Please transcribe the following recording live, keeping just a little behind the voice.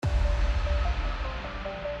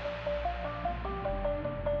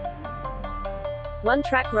One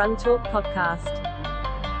Track Run Talk podcast.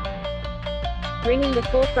 Bringing the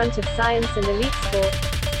forefront of science and elite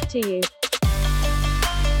sport to you.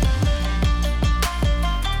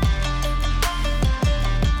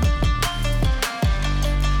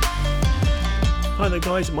 Hi there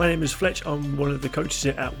guys, my name is Fletch. I'm one of the coaches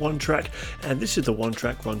here at One Track, and this is the One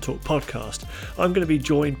Track Run Talk podcast. I'm going to be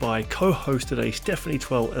joined by co-host today, Stephanie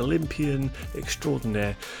Twell, Olympian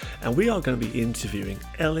extraordinaire, and we are going to be interviewing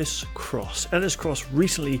ELLIS Cross. ELLIS Cross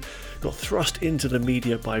recently got thrust into the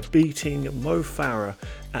media by beating Mo Farah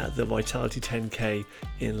at the Vitality 10K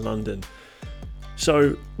in London.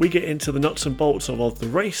 So we get into the nuts and bolts of the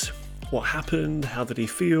race, what happened, how did he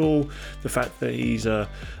feel, the fact that he's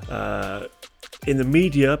in the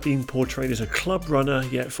media being portrayed as a club runner,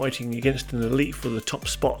 yet fighting against an elite for the top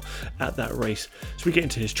spot at that race. So we get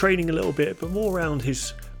into his training a little bit, but more around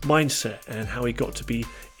his mindset and how he got to be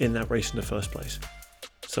in that race in the first place.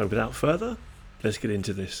 So without further, let's get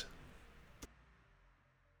into this.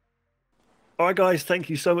 All right, guys, thank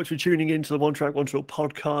you so much for tuning in to the One Track One Talk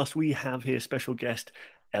podcast. We have here special guest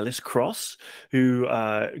ELLIS Cross, who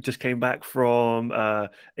just came back from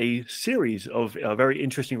a series of very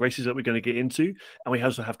interesting races that we're going to get into. And we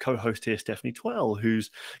also have co-host here, Stephanie Twell, who's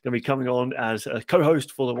going to be coming on as a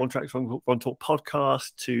co-host for the One Track One Talk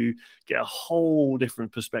podcast to get a whole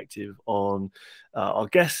different perspective on our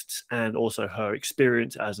guests and also her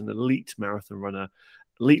experience as an elite marathon runner,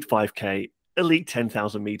 elite 5K, elite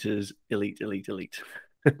 10,000 meters, elite.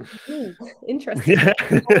 Ooh, interesting. Yeah.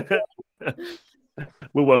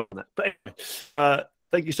 We'll work on that. But anyway,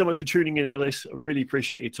 thank you so much for tuning in, Ellis. I really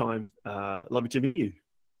appreciate your time. Lovely to meet you.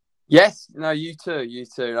 Yes, no, you too.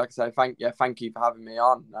 Like I say, thank you for having me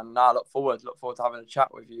on, and I look forward to having a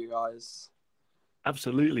chat with you guys.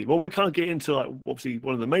 Absolutely. Well, we can't get into obviously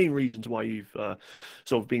one of the main reasons why you've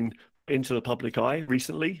sort of been into the public eye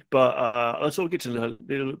recently, but let's sort of get to know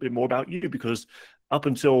a little bit more about you, because up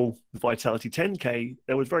until the Vitality 10K,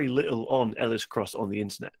 there was very little on ELLIS Cross on the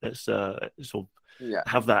internet. Let's sort of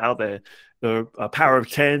have that out there. The Power of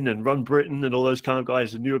 10 and Run Britain and all those kind of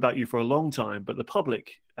guys knew about you for a long time, but the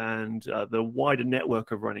public and the wider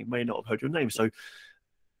network of running may not have heard your name. So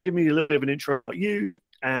give me a little bit of an intro about you,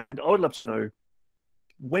 and I would love to know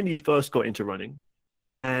when you first got into running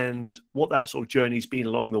and what that sort of journey's been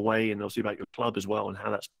along the way, and obviously about your club as well and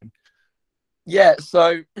how that's been. Yeah,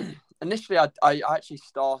 so initially I actually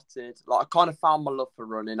started, I kind of found my love for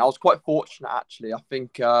running. I was quite fortunate, actually. I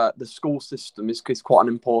think the school system is quite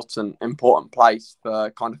an important place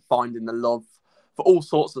for kind of finding the love for all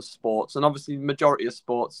sorts of sports. And obviously the majority of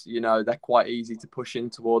sports, they're quite easy to push in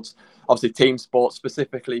towards. Obviously team sports,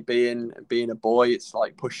 specifically being a boy, it's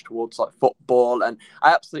like pushed towards like football. And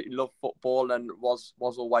I absolutely love football and was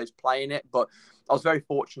always playing it. But I was very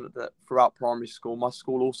fortunate that throughout primary school, my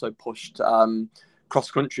school also pushed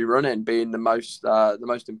cross-country running being the most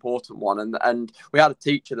important one, and we had a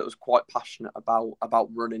teacher that was quite passionate about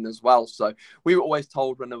running as well. So we were always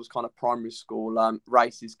told when there was kind of primary school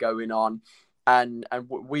races going on, and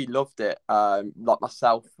we loved it. Like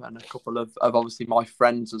myself and a couple of obviously my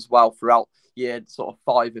friends as well, throughout year sort of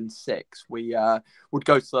 5 and 6, we would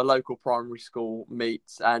go to the local primary school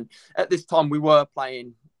meets, and at this time we were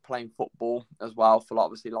playing football as well for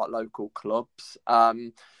obviously local clubs.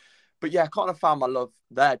 But yeah, I kind of found my love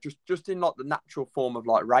there, just in the natural form of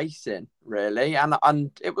racing, really,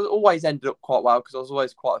 and it was always ended up quite well because I was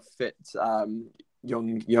always quite a fit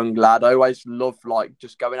young lad. I always loved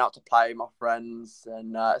just going out to play with my friends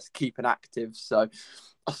and keeping active. So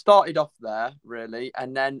I started off there, really,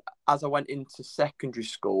 and then as I went into secondary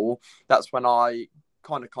school, that's when I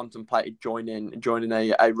kind of contemplated joining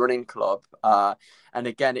a running club, and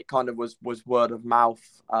again it kind of was word of mouth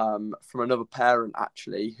from another parent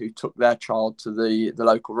actually who took their child to the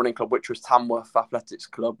local running club, which was Tamworth Athletics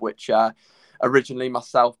Club, which originally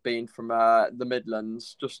myself being from the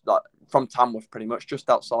Midlands, just from Tamworth pretty much, just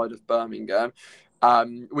outside of Birmingham,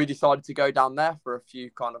 we decided to go down there for a few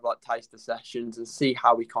kind of taster sessions and see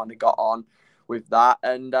how we kind of got on with that.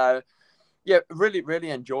 And yeah, really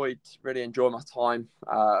enjoyed my time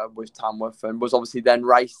with Tamworth, and was obviously then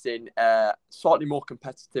racing slightly more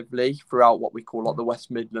competitively throughout what we call the West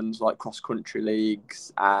Midlands cross country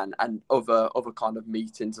leagues and other kind of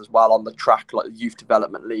meetings as well on the track, the youth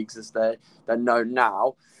development leagues as they're known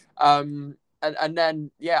now. And then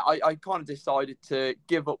I kind of decided to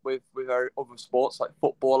give up with other sports like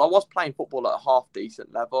football. I was playing football at a half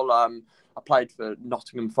decent level. I played for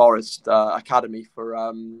Nottingham Forest Academy for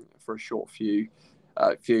a short few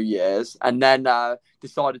years, and then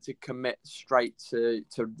decided to commit straight to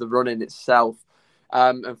the running itself.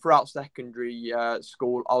 And throughout secondary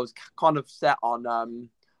school, I was kind of set on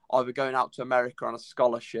either going out to America on a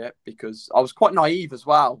scholarship, because I was quite naive as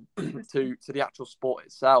well to the actual sport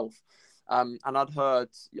itself. And I'd heard,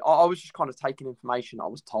 I was just kind of taking information I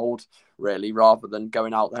was told, really, rather than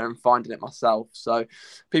going out there and finding it myself. So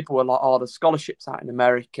people were like, oh, there's scholarships out in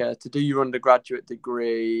America to do your undergraduate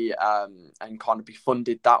degree, and kind of be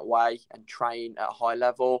funded that way and train at a high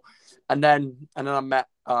level. And then I met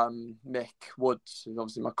Mick Woods, who's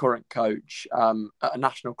obviously my current coach, at a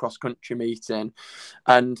national cross country meeting,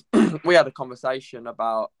 and we had a conversation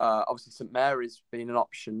about obviously St Mary's being an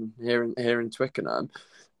option here in Twickenham.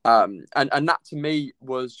 And that to me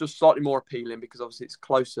was just slightly more appealing, because obviously it's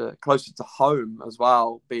closer to home as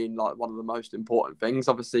well, being like one of the most important things.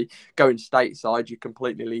 Obviously going stateside, you're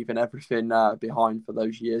completely leaving everything behind for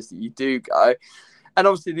those years that you do go, and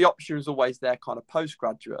obviously the option is always there kind of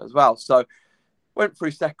postgraduate as well. So went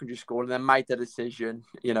through secondary school and then made the decision,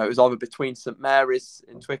 it was either between St Mary's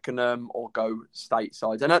in Twickenham or go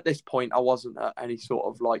stateside. And at this point I wasn't at any sort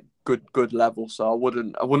of like good level, so I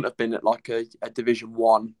wouldn't have been at like a Division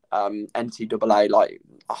 1 NCAA, like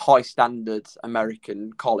a high standard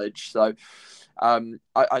American college. So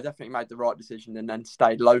I definitely made the right decision and then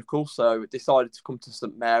stayed local. So decided to come to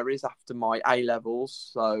St Mary's after my A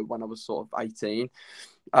levels, so when I was sort of 18.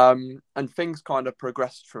 And things kind of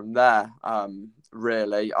progressed from there.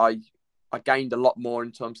 Really, I gained a lot more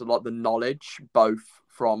in terms of like the knowledge, both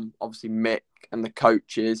from obviously Mick and the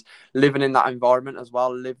coaches, living in that environment as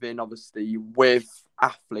well, living obviously with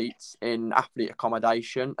athletes in athlete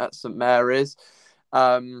accommodation at St Mary's.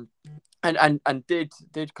 And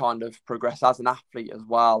did kind of progress as an athlete as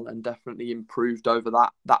well, and definitely improved over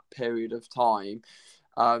that period of time.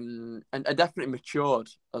 And definitely matured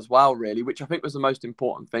as well, really, which I think was the most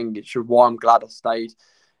important thing. It's why I'm glad I stayed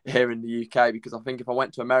here in the UK, because I think if I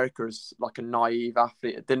went to America as like a naive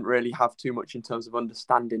athlete, I didn't really have too much in terms of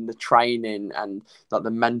understanding the training and like the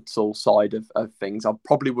mental side of things. I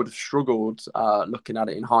probably would have struggled looking at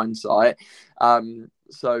it in hindsight.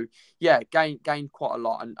 So yeah, gained quite a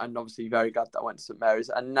lot, and obviously very glad that I went to St Mary's.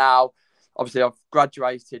 And now obviously I've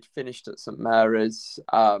graduated, finished at St Mary's.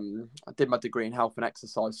 I did my degree in health and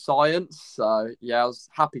exercise science. So yeah, I was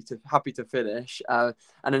happy to finish, and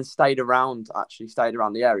then stayed around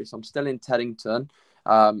the area. So I'm still in Teddington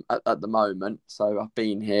at the moment. So I've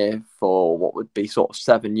been here for what would be sort of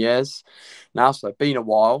 7 years now. So it's been a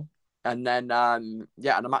while. And then and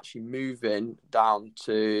I'm actually moving down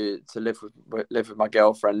to live with my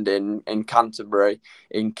girlfriend in Canterbury,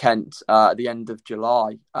 in Kent, at the end of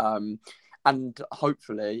July. And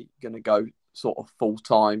hopefully going to go sort of full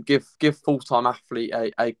time, give full time athlete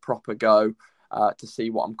a proper go, to see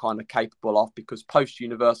what I'm kind of capable of, because post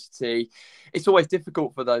university, it's always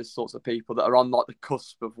difficult for those sorts of people that are on like the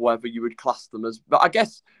cusp of whether you would class them as, but I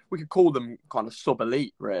guess we could call them kind of sub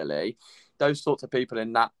elite, really. Those sorts of people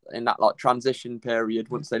in that like transition period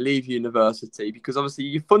once they leave university, because obviously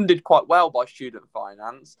you're funded quite well by student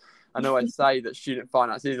finance. I know I'd say that student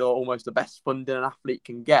finance is almost the best funding an athlete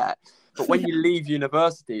can get. But when you leave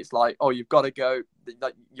university, it's like, oh, you've got to go.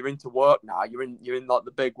 Like, you're into work now. You're in like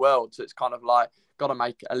the big world. So it's kind of like got to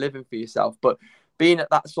make a living for yourself. But being at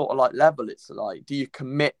that sort of like level, it's like, do you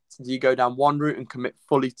commit? Do you go down one route and commit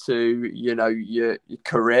fully to your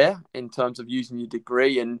career in terms of using your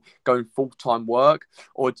degree and going full time work,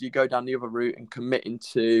 or do you go down the other route and commit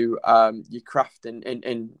into your craft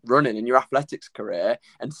in running in your athletics career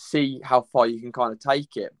and see how far you can kind of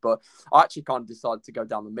take it? But I actually kind of decided to go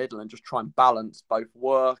down the middle and just try and balance both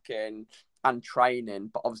work and training,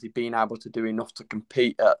 but obviously being able to do enough to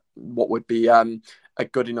compete at what would be a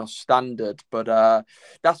good enough standard. But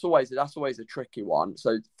that's always a tricky one.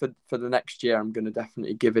 So for the next year, I'm going to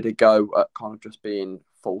definitely give it a go at kind of just being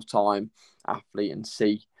full-time athlete and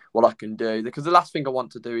see what I can do. Because the last thing I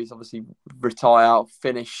want to do is obviously retire,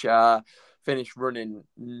 finish running,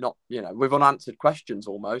 not with unanswered questions,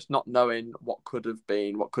 almost not knowing what could have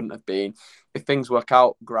been, what couldn't have been. If things work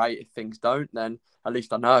out, great. If things don't, then at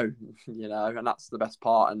least I know, and that's the best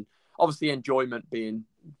part. And obviously enjoyment being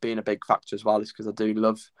a big factor as well, is because I do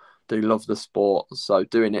love the sport. So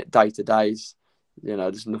doing it day to day is,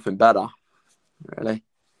 there's nothing better, really.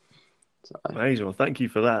 So. Amazing. Well, thank you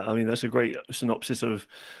for that. I mean, that's a great synopsis of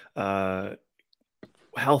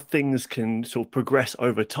how things can sort of progress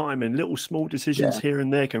over time, and little small decisions here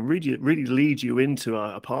and there can really lead you into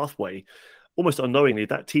a pathway almost unknowingly.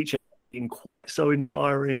 That teacher being so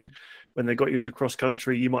inspiring. When they got you cross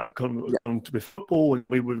country, you might come to football, and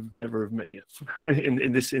we would never have met you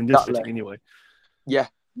in this setting anyway. Yeah,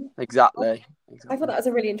 exactly. I thought that was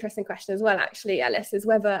a really interesting question as well, actually, Ellis, is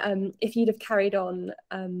whether if you'd have carried on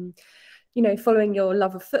following your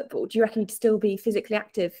love of football, do you reckon you'd still be physically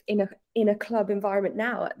active in a club environment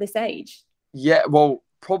now at this age? Yeah, well,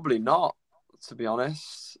 probably not, to be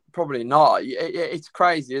honest. Probably not. It's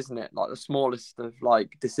crazy, isn't it? Like the smallest of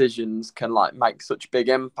like decisions can like make such big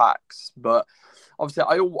impacts. But obviously,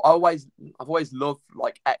 I've always loved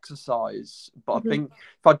like exercise. But I think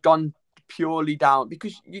if I'd gone purely down,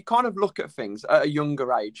 because you kind of look at things at a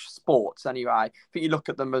younger age, sports anyway. I think you look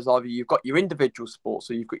at them as either you've got your individual sports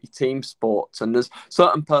or you've got your team sports, and there's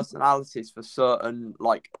certain personalities for certain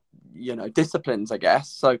like disciplines, I guess.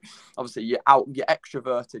 So obviously your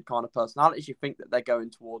extroverted kind of personalities, you think that they're going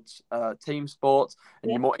towards team sports,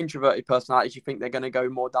 and your more introverted personalities, you think they're going to go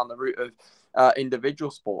more down the route of individual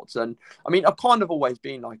sports. And I mean, I've kind of always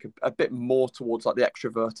been like a bit more towards like the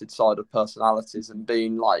extroverted side of personalities and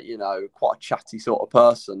being like quite a chatty sort of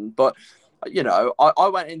person. But I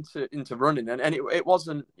went into running, and it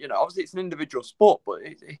wasn't, obviously it's an individual sport, but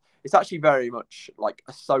it's actually very much like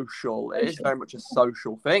a social. It is very much a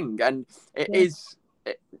social thing, and it is.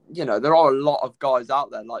 There are a lot of guys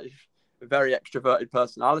out there like very extroverted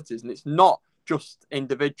personalities, and it's not just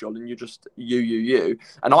individual, and you're just you.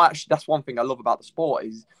 And that's one thing I love about the sport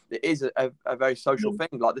is it is a very social thing.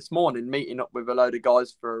 Like this morning, meeting up with a load of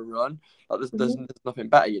guys for a run. Like there's nothing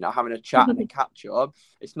better, having a chat and a catch up.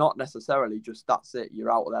 It's not necessarily just that's it.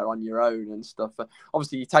 You're out there on your own and stuff.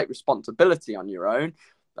 Obviously, you take responsibility on your own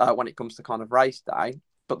when it comes to kind of race day.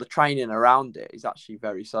 But the training around it is actually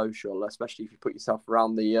very social, especially if you put yourself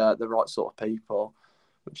around the right sort of people,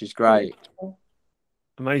 which is great.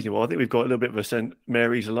 Amazing. Well, I think we've got a little bit of a St.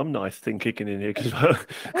 Mary's alumni thing kicking in here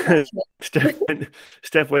because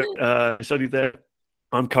Steph went studied there.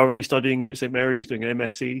 I'm currently studying at St. Mary's, doing an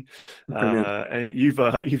MSc, and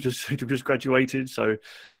you've just graduated. So,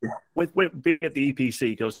 with being at the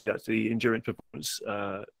EPC, because that's the endurance performance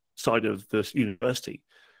side of the university,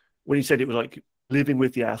 when you said it was like living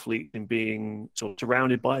with the athlete and being sort of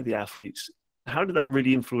surrounded by the athletes, how did that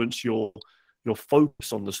really influence your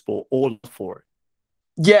focus on the sport or love for it?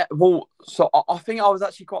 Yeah, well, so I think I was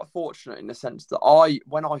actually quite fortunate in the sense that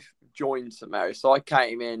when I joined St. Mary's, so I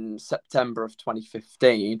came in September of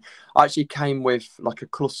 2015, I actually came with like a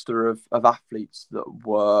cluster of athletes that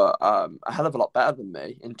were a hell of a lot better than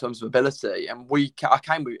me in terms of ability. And I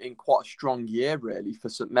came in quite a strong year, really, for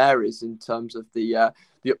St. Mary's in terms of the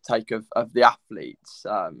uptake of the athletes.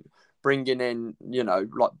 Bringing in,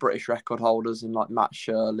 like British record holders and like Matt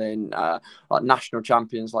Sherlin, like national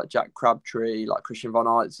champions like Jack Crabtree, like Christian Von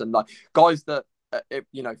Eitz, and like guys that,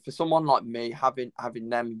 for someone like me, having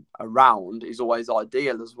them around is always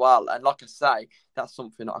ideal as well. And like I say, that's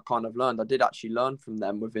something that I kind of learned. I did actually learn from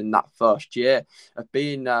them within that first year of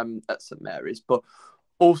being at St. Mary's, but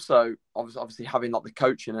also obviously having like the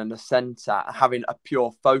coaching and the centre, having a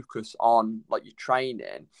pure focus on like your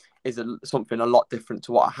training is something a lot different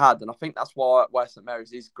to what I had. And I think that's why where St.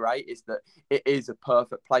 Mary's is great, is that it is a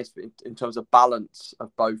perfect place in terms of balance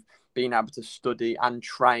of both being able to study and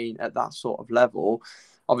train at that sort of level.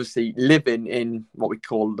 Obviously, living in what we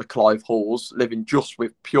call the Clive Halls, living just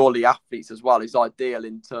with purely athletes as well, is ideal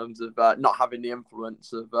in terms of not having the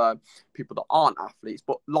influence of people that aren't athletes.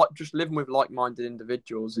 But like just living with like-minded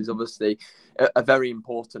individuals is obviously a very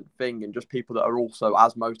important thing, and just people that are also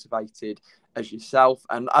as motivated as yourself.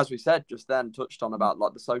 And as we said just then, touched on about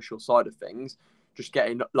like the social side of things, just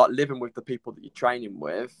getting like living with the people that you're training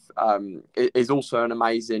with is also an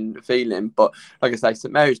amazing feeling. But like I say,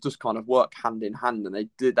 St. Mary's just kind of work hand in hand, and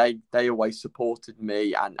they always supported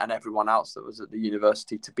me and everyone else that was at the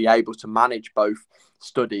university to be able to manage both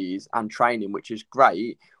studies and training, which is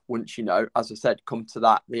great once as I said, come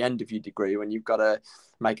to the end of your degree, when you've got to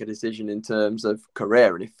make a decision in terms of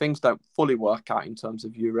career. And if things don't fully work out in terms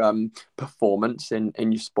of your performance in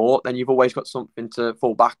your sport, then you've always got something to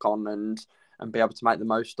fall back on and be able to make the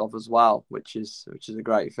most of as well, which is a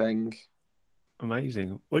great thing.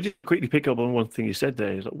 Amazing. Well, just quickly pick up on one thing you said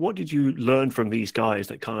there. What did you learn from these guys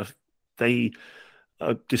that kind of they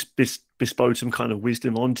bestowed some kind of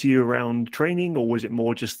wisdom onto you around training, or was it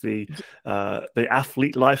more just the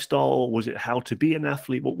athlete lifestyle, or was it how to be an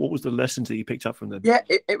athlete? What was the lessons that you picked up from them? Yeah,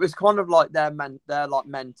 it was kind of like their like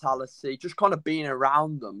mentality, just kind of being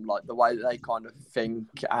around them, like the way that they kind of think,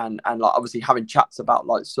 and like obviously having chats about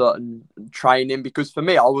like certain training. Because for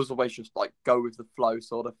me, I was always just like go with the flow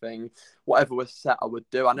sort of thing. Whatever was set, I would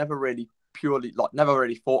do. I never really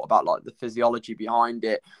thought about like the physiology behind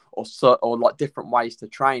it, or like different ways to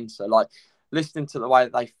train. So like listening to the way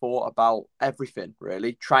that they thought about everything,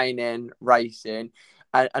 really, training, racing,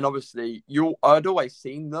 And obviously I'd always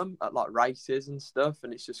seen them at like races and stuff,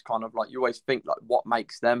 and it's just kind of like you always think like what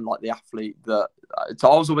makes them like the athlete that so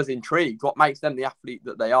I was always intrigued what makes them the athlete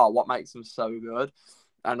that they are, what makes them so good.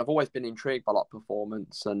 And I've always been intrigued by like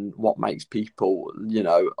performance and what makes people,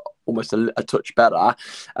 almost a touch better.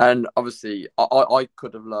 And obviously I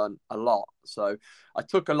could have learned a lot. So I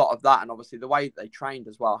took a lot of that, and obviously the way they trained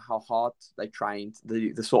as well, how hard they trained,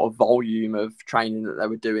 the sort of volume of training that they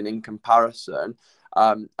were doing in comparison.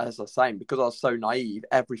 As I was saying, because I was so naive,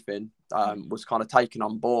 everything was kind of taken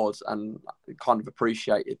on board, and kind of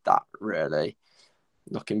appreciated that, really,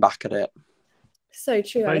 looking back at it. So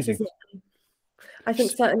true, Alice, isn't it? I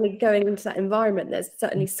think certainly going into that environment, there's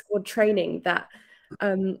certainly squad training that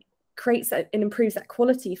creates that and improves that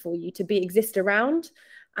quality for you to exist around.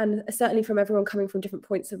 And certainly from everyone coming from different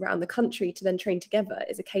points around the country to then train together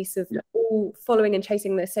is a case of all following and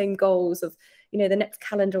chasing the same goals of, the next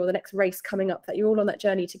calendar or the next race coming up, that you're all on that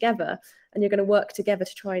journey together and you're going to work together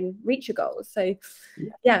to try and reach your goals. So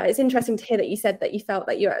yeah, it's interesting to hear that you said that you felt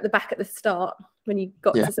that you're at the back at the start when you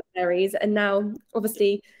got to St Mary's, and now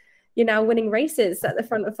obviously you're now winning races at the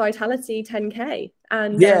front of Vitality 10K.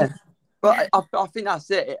 And but I think that's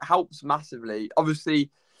it. It helps massively. Obviously,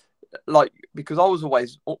 like, because I was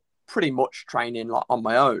always pretty much training like on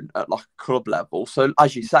my own at like a club level. So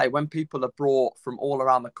as you say, when people are brought from all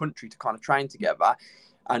around the country to kind of train together,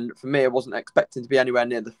 and for me, I wasn't expecting to be anywhere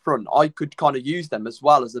near the front, I could kind of use them as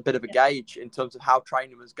well as a bit of a gauge in terms of how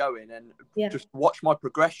training was going, and just watch my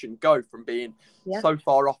progression go from being so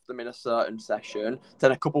far off them in a certain session,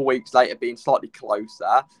 then a couple of weeks later being slightly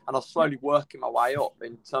closer, and I was slowly working my way up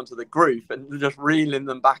in terms of the group and just reeling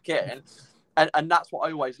them back in. And that's what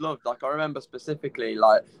I always loved. Like, I remember specifically,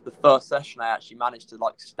 like, the first session I actually managed to,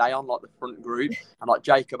 like, stay on, like, the front group. And, like,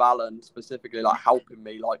 Jacob Allen specifically, like, helping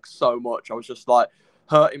me, like, so much. I was just, like,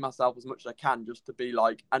 hurting myself as much as I can just to be,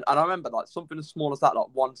 like... And I remember, like, something as small as that, like,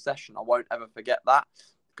 one session, I won't ever forget that.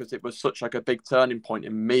 Because it was such, like, a big turning point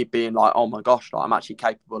in me being, like, oh, my gosh, like, I'm actually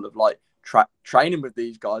capable of, like, training with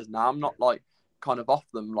these guys now. I'm not, like... kind of off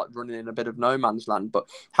them, like running in a bit of no man's land, but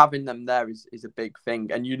having them there is a big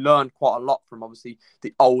thing. And you learn quite a lot from obviously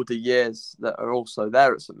the older years that are also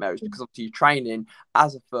there at St Mary's, because obviously you're training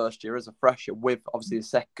as a first year, as a fresher, with obviously the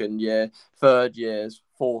second year, third years,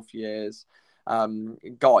 fourth years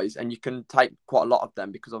guys, and you can take quite a lot of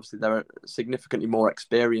them because obviously they're significantly more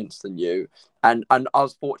experienced than you. And I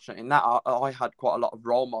was fortunate in that I had quite a lot of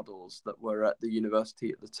role models that were at the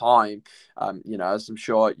university at the time. As I'm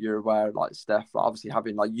sure you're aware, like Steph, like obviously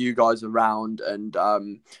having like you guys around, and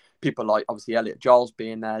people like obviously Elliot Giles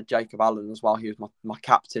being there, Jacob Allen as well. He was my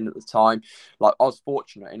captain at the time. Like, I was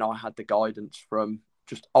fortunate, I had the guidance from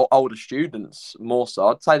just older students more so.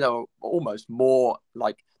 I'd say they were almost more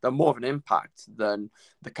like they're more of an impact than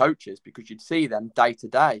the coaches, because you'd see them day to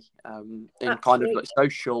day in Absolutely. Kind of like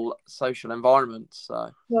social environments. So,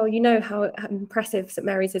 well, you know how impressive St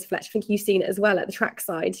Mary's is, Fletch. I think you've seen it as well at the track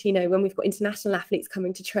side. When we've got international athletes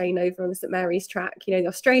coming to train over on the St Mary's track, the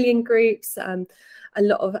Australian groups, a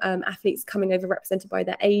lot of athletes coming over represented by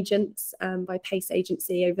their agents, by Pace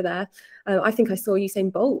Agency over there. I think I saw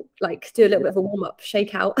Usain Bolt like do a little bit of a warm-up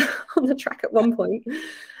shakeout on the track at one point.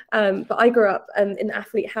 But I grew up in an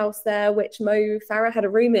athlete house there, which Mo Farah had a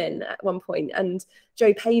room in at one point, and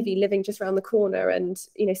Jo Pavey living just around the corner, and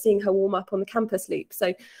seeing her warm up on the campus loop.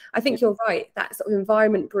 So I think you're right, that sort of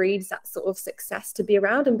environment breeds that sort of success to be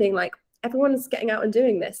around and being like, everyone's getting out and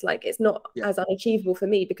doing this. Like, it's not as unachievable for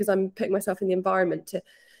me because I'm putting myself in the environment to,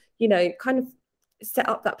 kind of set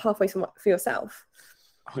up that pathway for yourself.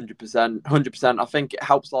 100%. I think it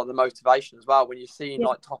helps like the motivation as well when you're seeing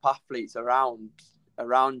like top athletes around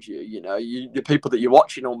you, the people that you're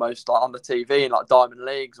watching almost like on the TV in like diamond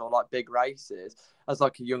leagues or like big races. As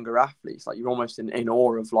like a younger athlete, it's like you're almost in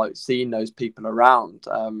awe of like seeing those people around,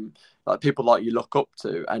 like people like you look up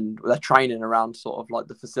to, and they're training around sort of like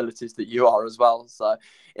the facilities that you are as well. So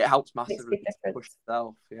it helps massively push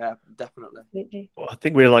yourself. Yeah, definitely. Well, I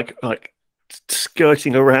think we're like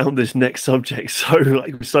skirting around this next subject,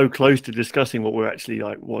 so close to discussing what we're actually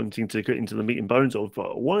like wanting to get into the meat and bones of.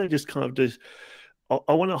 But I want to just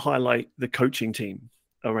I want to highlight the coaching team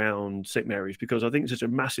around St Mary's, because I think it's such a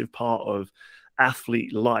massive part of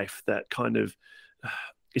athlete life that kind of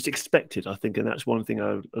it's expected, I think, and that's one thing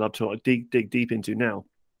I'd love to dig deep into now.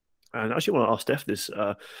 And I actually want to ask Steph this,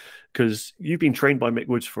 because you've been trained by Mick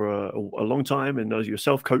Woods for a long time, and as you're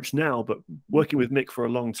self-coached now, but working with Mick for a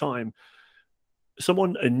long time.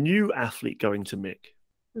 A new athlete going to Mick,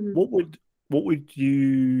 what would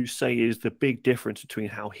you say is the big difference between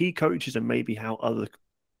how he coaches and maybe how other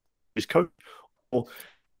coaches coach? Or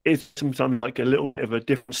is sometimes like a little bit of a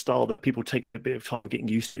different style that people take a bit of time getting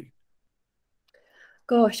used to?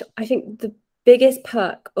 Gosh, I think the biggest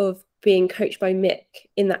perk of being coached by Mick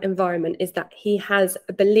in that environment is that he has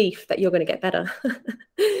a belief that you're going to get better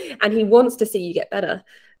and he wants to see you get better.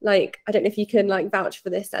 Like, I don't know if you can like vouch for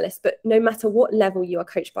this, Ellis, but no matter what level you are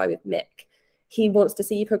coached by with Mick, he wants to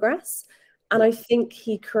see you progress. And I think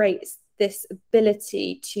he creates this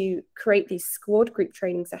ability to create these squad group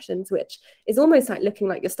training sessions, which is almost like looking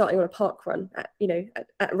like you're starting on a park run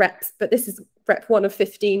at reps, but this is rep 1 of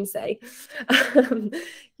 15, say.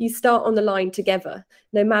 You start on the line together,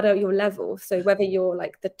 no matter your level. So whether you're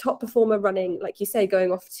like the top performer running, like you say,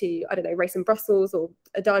 going off to, I don't know, race in Brussels or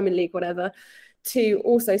a Diamond League, whatever, to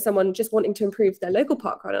also someone just wanting to improve their local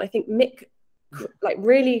park run. And I think Mick like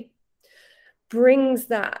really brings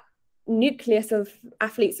that nucleus of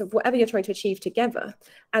athletes of whatever you're trying to achieve together,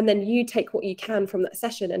 and then you take what you can from that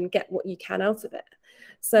session and get what you can out of it.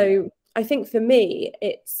 So I think for me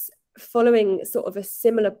it's following sort of a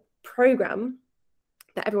similar program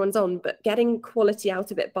that everyone's on, but getting quality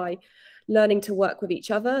out of it by learning to work with each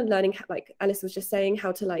other, learning how, like Ellis was just saying,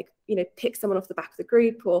 how to like, you know, pick someone off the back of the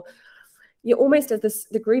group, or you're almost as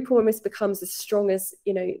the group almost becomes as strong as,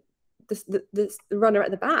 you know, the runner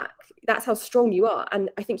at the back. That's how strong you are. And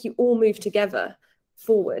I think you all move together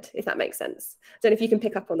forward, if that makes sense. I don't know if you can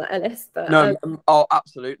pick up on that, Ellis. But no, oh,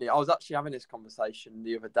 absolutely. I was actually having this conversation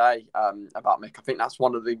the other day about Mick. I think that's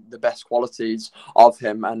one of the best qualities of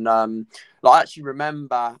him. And I actually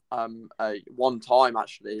remember one time,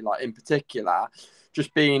 actually, like in particular,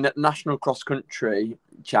 just being at national cross country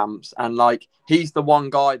champs, and like he's the one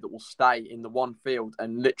guy that will stay in the one field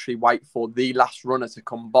and literally wait for the last runner to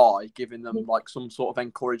come by, giving them like some sort of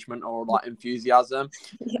encouragement or like enthusiasm.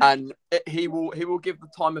 And he will give the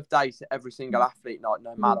time of day to every single athlete, like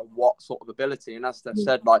no matter what sort of ability. And as they've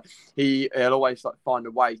said, like he'll always like find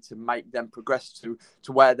a way to make them progress to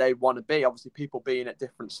where they want to be. Obviously, people being at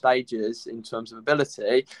different stages in terms of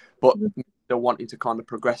ability, but still wanting to kind of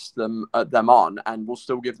progress them on, and will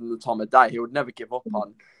still give them the time of day. He would never give up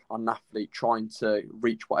on an athlete trying to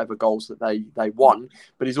reach whatever goals that they want,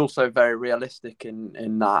 but he's also very realistic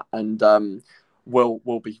in that, and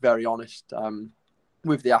will be very honest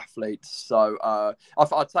with the athletes. So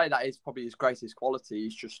I'd say that is probably his greatest quality.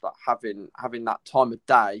 Is just like having that time of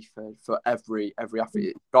day for every athlete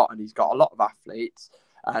he's got, and he's got a lot of athletes,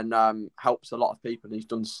 and helps a lot of people. And he's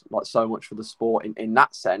done like so much for the sport in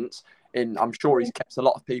that sense. I'm sure he's kept a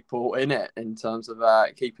lot of people in it in terms of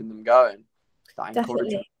keeping them going.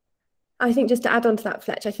 Definitely. I think just to add on to that,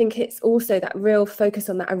 Fletch, I think it's also that real focus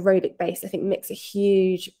on that aerobic base. I think Mick's a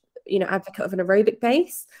huge, you know, advocate of an aerobic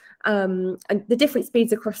base, and the different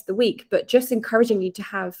speeds across the week, but just encouraging you to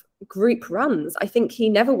have group runs. I think he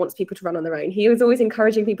never wants people to run on their own. He was always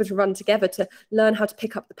encouraging people to run together to learn how to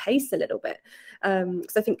pick up the pace a little bit.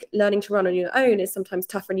 Because I think learning to run on your own is sometimes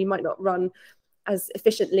tougher, and you might not run as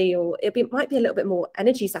efficiently, or might be a little bit more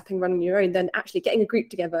energy sapping running on your own than actually getting a group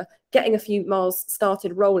together, getting a few miles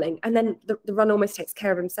started rolling, and then the run almost takes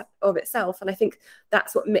care of itself. And I think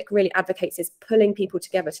that's what Mick really advocates, is pulling people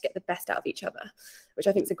together to get the best out of each other, which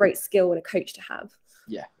I think is a great skill and a coach to have.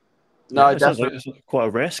 Yeah. No, it sounds like it's quite a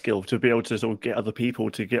rare skill to be able to sort of get other people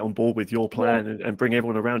to get on board with your plan and bring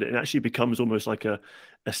everyone around it. It actually becomes almost like a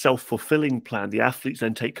self-fulfilling plan. The athletes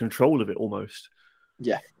then take control of it almost.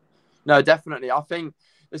 Yeah. No, definitely. I think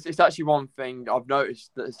it's actually one thing I've noticed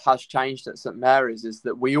that has changed at St Mary's, is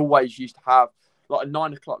that we always used to have like a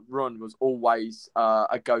 9 o'clock run was always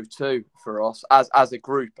a go-to for us as a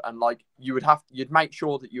group. And like you'd make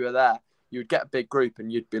sure that you were there. You'd get a big group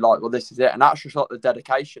and you'd be like, well, this is it. And that's just like the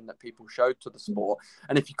dedication that people showed to the sport.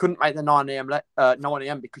 And if you couldn't make the 9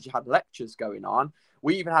 a.m. because you had lectures going on,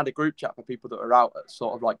 we even had a group chat for people that were out at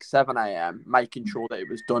sort of like 7 a.m, making sure that it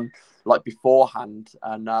was done like beforehand.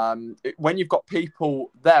 And when you've got people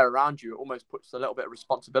there around you, it almost puts a little bit of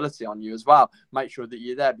responsibility on you as well. Make sure that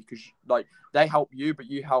you're there, because like they help you, but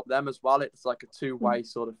you help them as well. It's like a two-way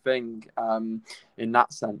sort of thing in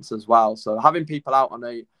that sense as well. So having people out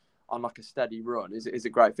on like a steady run is a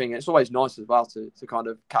great thing. And it's always nice as well to kind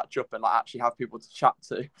of catch up and like actually have people to chat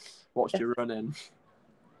to whilst you're running.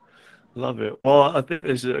 Love it. Well, I think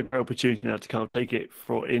there's a great opportunity now to kind of take it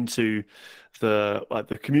into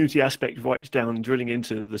the community aspect, right down drilling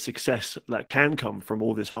into the success that can come from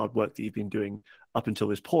all this hard work that you've been doing up until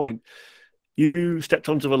this point. You stepped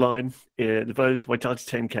onto the line in the Vitality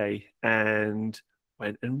 10K and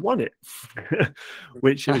went and won it,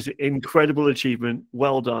 which is an incredible achievement.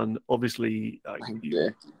 Well done. Obviously,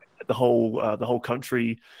 the whole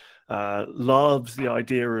country loves the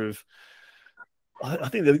idea of. I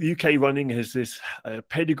think the UK running has this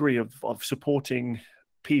pedigree of supporting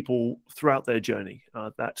people throughout their journey.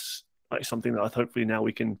 That's like something that hopefully now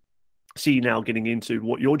we can see now getting into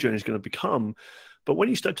what your journey is going to become. But when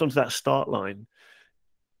you stepped onto that start line,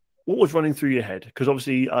 what was running through your head? Because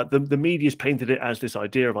obviously the media's painted it as this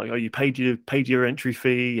idea of like, oh, you paid your entry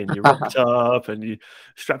fee and you rocked up and you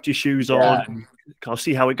strapped your shoes on. And I'll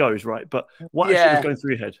see how it goes, right? But what actually was going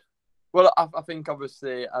through your head? Well, I think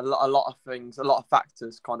obviously a lot of things, a lot of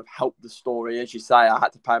factors kind of helped the story. As you say, I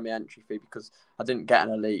had to pay my entry fee because I didn't get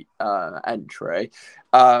an elite entry,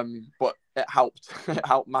 but it helped. It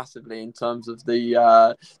helped massively in terms of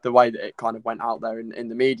the way that it kind of went out there in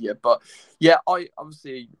the media. But yeah, I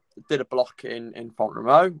obviously did a block in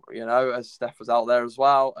Font-Romeu, you know, as Steph was out there as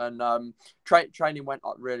well, and training went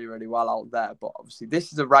like really, really well out there. But obviously,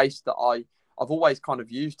 this is a race that I've always kind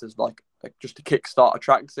of used as like just to kickstart a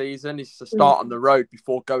track season, is to start on the road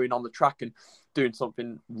before going on the track and doing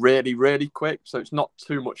something really, really quick. So it's not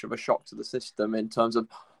too much of a shock to the system in terms of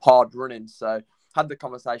hard running. So had the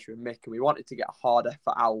conversation with Mick and we wanted to get a hard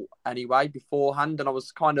effort out anyway beforehand. And I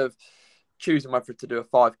was kind of choosing whether to do a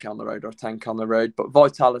 5K on the road or a 10K on the road. But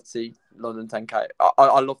Vitality London 10K,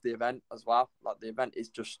 I love the event as well. Like, the event is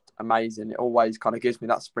just amazing. It always kind of gives me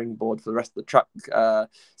that springboard for the rest of the track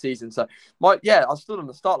season. So I stood on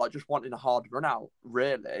the start like just wanting a hard run out,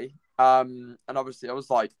 really. And obviously I was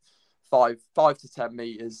like 5 to 10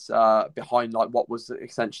 meters behind like what was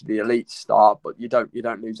essentially the elite start, but you don't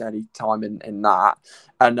lose any time in that.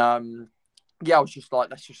 And I was just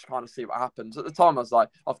like, let's just kind of see what happens. At the time, I was like,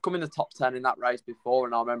 I've come in the top 10 in that race before,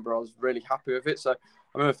 and I remember I was really happy with it. So I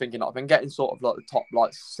remember thinking, I've been getting sort of like the top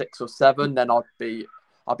like 6 or 7, then I'd be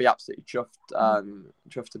absolutely chuffed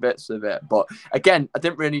to bits with it. But again, I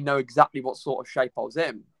didn't really know exactly what sort of shape I was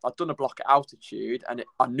in. I'd done a block at altitude, and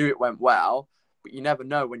I knew it went well. But you never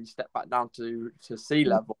know when you step back down to sea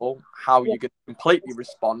level how you're going to completely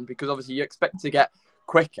respond, because obviously you expect to get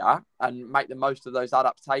quicker and make the most of those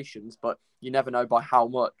adaptations, but you never know by how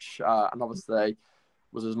much. And obviously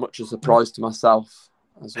was as much a surprise to myself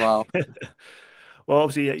as well. Well,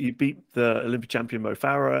 obviously you beat the Olympic champion Mo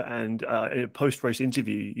Farah, and in a post-race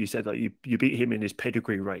interview, you said that you beat him in his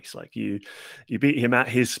pedigree race. Like you beat him at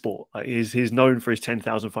his sport. Like he's known for his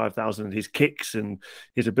 10,000, 5,000, his kicks and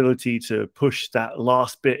his ability to push that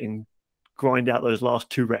last bit and grind out those last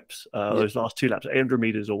 2 reps, those last 2 laps, 800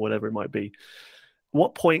 meters or whatever it might be.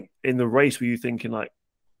 What point in the race were you thinking like,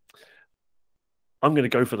 I'm going to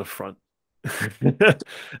go for the front?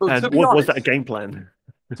 And what was that game plan?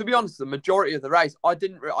 To be honest, the majority of the race, I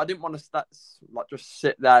didn't want to just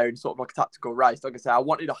sit there in sort of like a tactical race. Like I said, I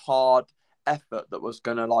wanted a hard effort that was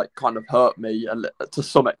going to like kind of hurt me to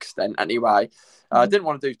some extent anyway. I didn't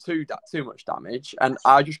want to do too much damage, and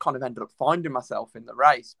I just kind of ended up finding myself in the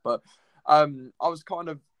race. But I was kind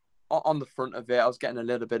of on the front of it. I was getting a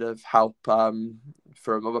little bit of help from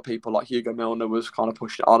other people, like Hugo Milner was kind of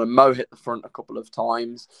pushing it on, and Mo hit the front a couple of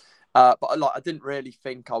times. But like, I didn't really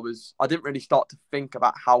start to think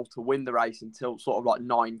about how to win the race until sort of like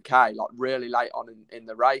 9K, like really late on in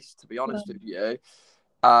the race, to be honest with you.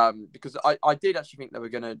 Because I did actually think they were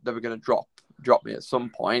gonna drop me at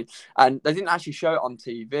some point, and they didn't actually show it on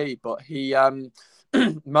TV, but he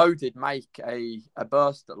Mo did make a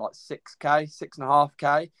burst at like 6K,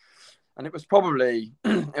 6.5K, and it was probably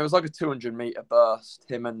it was like a 200-meter burst.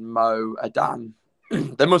 Him and Mo Adan,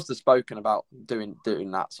 they must have spoken about doing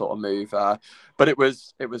that sort of move, but it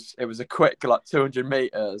was a quick like 200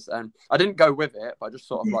 meters, and I didn't go with it, but I just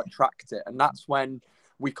sort of like tracked it, and that's when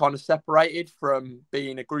we kind of separated from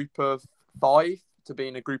being a group of 5 to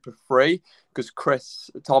being a group of 3, because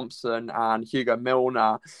Chris Thompson and Hugo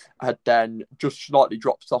Milner had then just slightly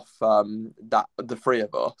dropped off the 3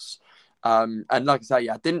 of us, and like I say,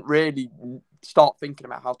 I didn't really start thinking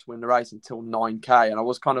about how to win the race until 9K, and I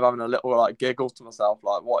was kind of having a little like giggle to myself,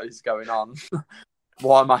 like, what is going on?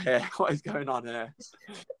 Why am I here? What is going on here?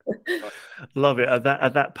 Love it. At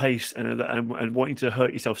that pace and wanting to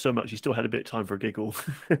hurt yourself so much, you still had a bit of time for a giggle.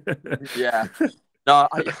 Yeah. No,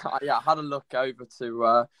 I had a look over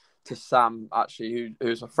to Sam, actually,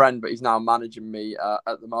 who's a friend, but he's now managing me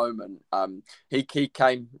at the moment. He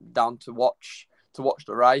came down to watch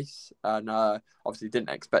the race, and obviously didn't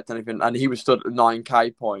expect anything, and he was stood at the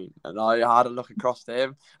 9K point, and I had a look across to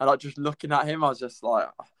him, and like just looking at him, I was just like,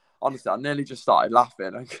 honestly, I nearly just started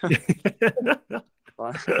laughing.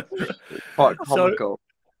 Quite comical. So,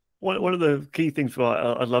 one of the key things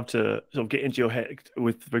I'd love to sort of get into your head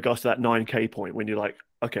with regards to that 9K point, when you're like,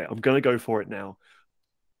 okay, I'm going to go for it now.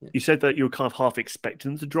 You said that you were kind of half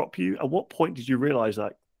expecting them to drop you. At what point did you realize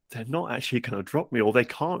like they're not actually going to drop me, or they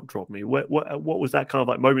can't drop me? What was that kind of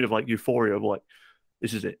like moment of like euphoria of like,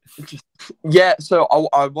 this is it? Yeah, so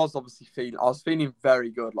I was obviously feeling very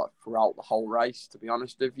good like throughout the whole race, to be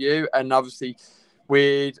honest with you. And obviously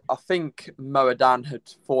I think Moadan had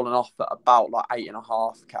fallen off at about like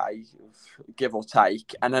 8.5k, give or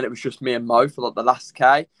take, and then it was just me and Mo for like the last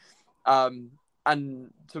k. And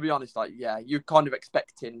to be honest, like, yeah, you're kind of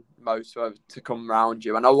expecting Mo to come around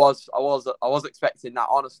you, and I was expecting that,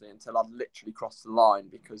 honestly, until I'd literally crossed the line,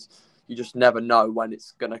 because you just never know when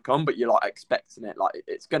it's gonna come, but you're like expecting it, like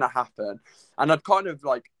it's gonna happen. And I'd kind of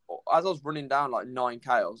like, as I was running down like 9k,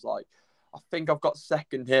 I was like, I think I've got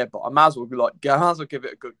second here, but I might as well give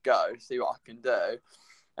it a good go, see what I can do.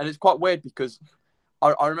 And it's quite weird because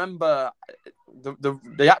I remember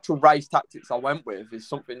the actual race tactics I went with is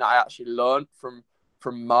something that I actually learned from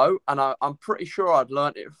Mo, and I'm pretty sure I'd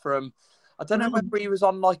learned it from, I don't know whether he was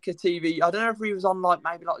on like a TV, I don't know if he was on like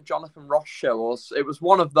maybe like a Jonathan Ross show, or it was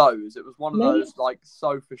one of those. It was one of those like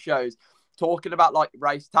sofa shows talking about like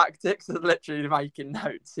race tactics and literally making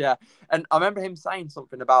notes. Yeah, and I remember him saying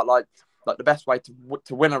something about like the best way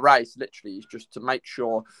to win a race literally is just to make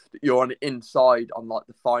sure that you're on the inside on like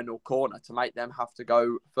the final corner to make them have to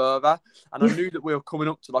go further. And I knew that we were coming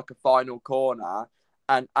up to like a final corner,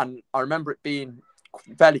 and I remember it being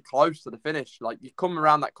fairly close to the finish. Like, you come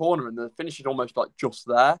around that corner and the finish is almost like just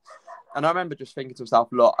there. And I remember just thinking to myself,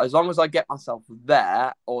 look, as long as I get myself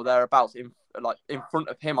there or thereabouts in front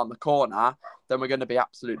of him on the corner, then we're going to be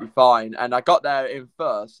absolutely fine. And I got there in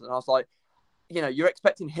first, and I was like, you know, you're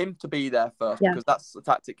expecting him to be there first, because that's the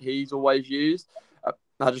tactic he's always used.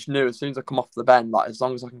 I just knew as soon as I come off the bend, like, as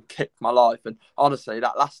long as I can kick my life. And honestly,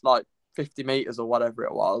 that last like 50 meters or whatever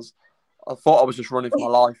it was, I thought I was just running for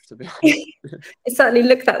my life, to be honest. It certainly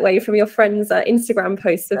looked that way from your friends' Instagram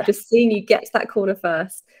posts of just seeing you get to that corner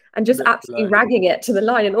first and just absolutely ragging it to the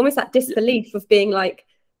line, and almost that disbelief of being like,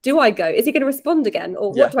 do I go? Is he going to respond again?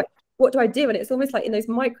 Or what do I do? And it's almost like in those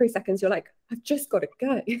microseconds, you're like, I've just got to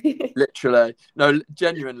go. Literally. No,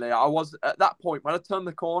 genuinely, I was at that point when I turned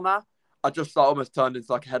the corner, I just almost turned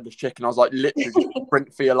into like a headless chicken. I was like, literally, just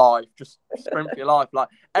sprint for your life. Just sprint for your life. Like,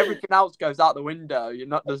 everything else goes out the window.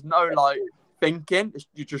 There's no like thinking.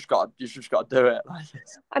 You just got to do it.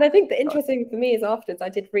 And I think the interesting for me is afterwards, I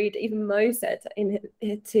did read, even Mo said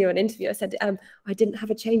to an interview, I said, I didn't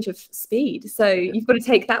have a change of speed. So you've got to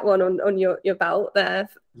take that one on your belt there.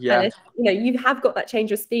 Yeah. And you have got that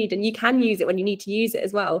change of speed, and you can use it when you need to use it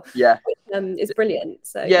as well. Yeah. It's brilliant.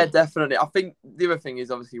 So yeah, definitely. I think the other thing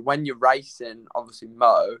is, obviously, when you're racing, obviously,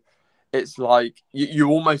 Mo, it's like you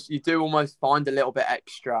do almost find a little bit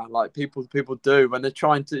extra, like people do when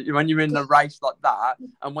when you're in a race like that,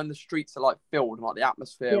 and when the streets are like filled and like the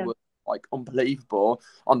atmosphere was like unbelievable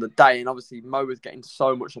on the day. And obviously Mo was getting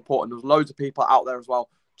so much support, and there was loads of people out there as well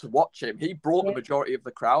to watch him. He brought the majority of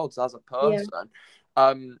the crowds as a person.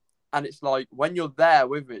 And it's like, when you're there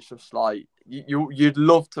with him, it's just like you'd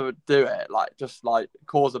love to do it, like just like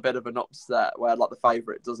cause a bit of an upset where like the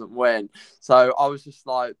favourite doesn't win. So I was just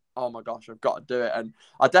like, oh my gosh, I've got to do it. And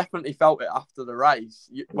I definitely felt it after the race.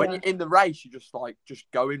 When you're in the race, you're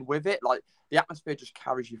just going with it. Like, the atmosphere just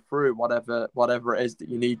carries you through whatever it is that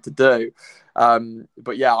you need to do.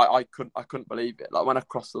 But yeah, I couldn't believe it. Like, when I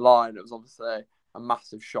crossed the line, it was obviously a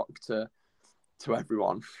massive shock to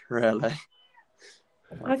everyone, really.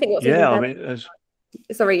 I think what's even better...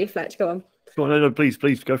 Sorry, Fletch, go on. No, please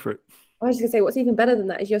go for it. I was just going to say, what's even better than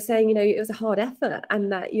that is you're saying, it was a hard effort,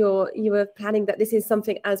 and that you were planning that this is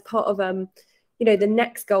something as part of, the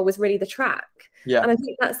next goal was really the track. Yeah. And I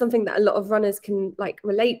think that's something that a lot of runners can like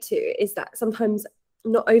relate to, is that sometimes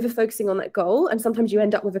not over focusing on that goal, and sometimes you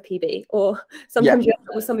end up with a PB, or sometimes you end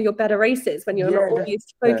up with some of your better races when you're not always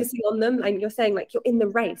focusing on them. And you're saying, like, you're in the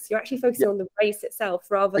race, you're actually focusing on the race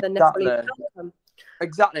itself rather than necessarily the outcome.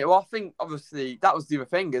 Exactly. Well, I think obviously that was the other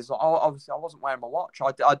thing, is obviously I wasn't wearing my watch.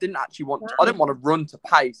 I didn't actually I didn't want to run to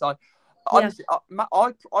pace. Honestly,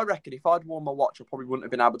 I reckon if I'd worn my watch, I probably wouldn't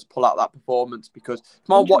have been able to pull out that performance, because if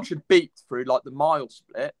my watch had beeped through like the mile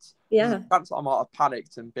splits, there's a chance I might have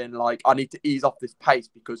panicked and been like, I need to ease off this pace,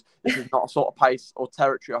 because this is not a sort of pace or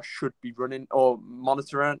territory I should be running or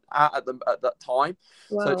monitoring at that time.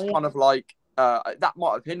 Wow, so it's kind of like that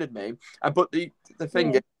might have hindered me. But the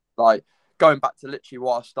thing is, like, going back to literally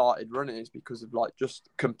why I started running is because of like just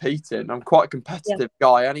competing. I'm quite a competitive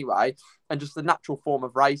guy anyway, and just the natural form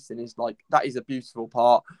of racing is like, that is a beautiful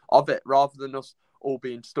part of it, rather than us all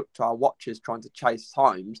being stuck to our watches trying to chase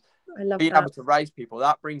times. I love being able to race people,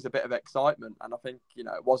 that brings a bit of excitement, and I think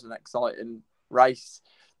it was an exciting race.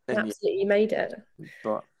 Absolutely, you made it.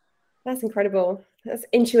 But that's incredible. That's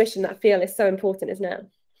intuition. That feel is so important, isn't it?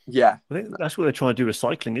 Yeah, I think that's what they're trying to do with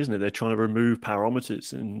cycling, isn't it? They're trying to remove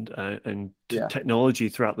parameters and yeah. technology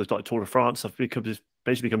throughout the like, Tour de France stuff because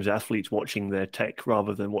basically becomes athletes watching their tech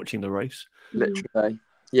rather than watching the race. Literally.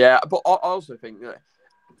 Yeah, but I also think that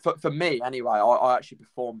for me anyway, I actually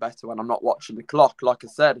perform better when I'm not watching the clock. Like I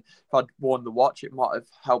said, if I'd worn the watch, it might have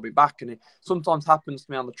held me back. And it sometimes happens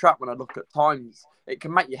to me on the track when I look at times. It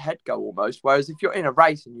can make your head go almost. Whereas if you're in a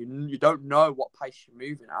race and you don't know what pace you're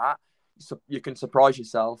moving at, you can surprise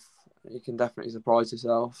yourself. You can definitely surprise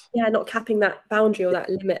yourself. Yeah, not capping that boundary or that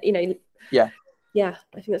limit, Yeah. Yeah,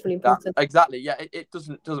 I think that's really important. Exactly. Yeah, it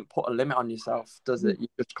doesn't put a limit on yourself, does it? You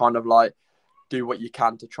just kind of like do what you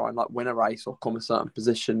can to try and like win a race or come a certain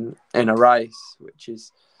position in a race, which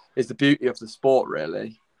is the beauty of the sport,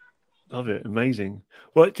 really. Love it. Amazing.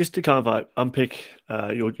 Well, just to kind of like unpick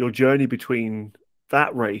your journey between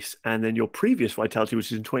that race and then your previous Vitality,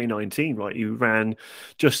 which is in 2019, right? You ran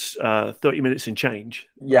just 30 minutes and change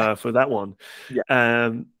for that one.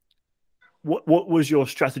 Yeah. What was your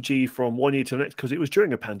strategy from one year to the next? Because it was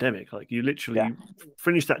during a pandemic. Like you literally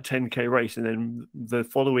finished that 10K race and then the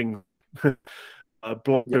following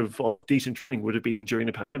block of decent training would have been during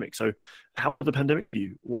the pandemic. So how was the pandemic for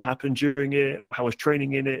you? What happened during it? How was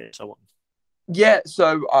training in it? And so on. Yeah,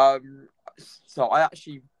 so I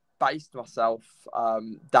actually based myself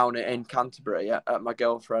down in Canterbury at my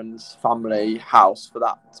girlfriend's family house for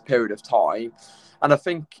that period of time. And I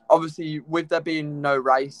think obviously with there being no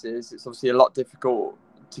races, it's obviously a lot difficult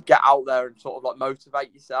to get out there and sort of like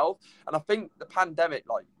motivate yourself. And I think the pandemic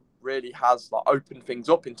like really has like opened things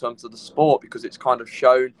up in terms of the sport, because it's kind of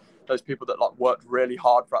shown those people that like worked really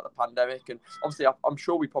hard throughout the pandemic. And obviously I'm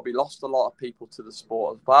sure we probably lost a lot of people to the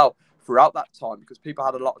sport as well throughout that time, because people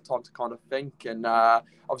had a lot of time to kind of think. And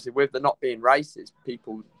obviously with there not being races,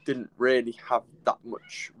 people didn't really have that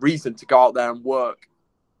much reason to go out there and work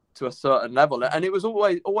to a certain level. And it was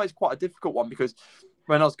always quite a difficult one, because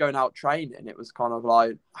when I was going out training, it was kind of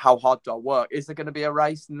like, how hard do I work? Is there going to be a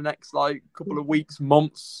race in the next like couple of weeks,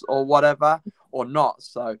 months or whatever, or not?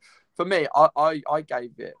 So for me, I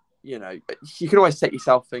gave it, you can always set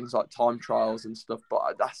yourself things like time trials and stuff,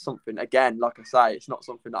 but that's something, again, like I say, it's not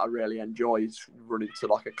something that I really enjoy, is running to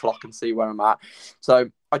like a clock and see where I'm at.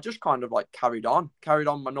 So I just kind of like carried on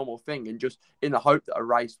my normal thing, and just in the hope that a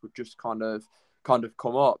race would just kind of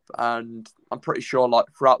come up. And I'm pretty sure like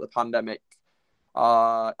throughout the pandemic,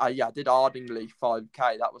 I did Ardingly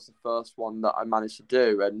 5K. That was the first one that I managed to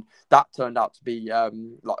do, and that turned out to be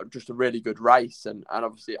like just a really good race. And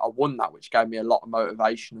obviously I won that, which gave me a lot of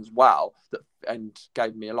motivation as well, and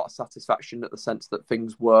gave me a lot of satisfaction at the sense that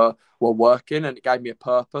things were working, and it gave me a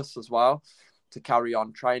purpose as well to carry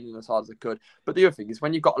on training as hard as I could. But the other thing is,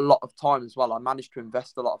 when you've got a lot of time as well, I managed to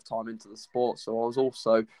invest a lot of time into the sport. So I was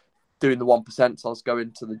also doing the 1%. So I was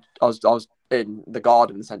going to I was in the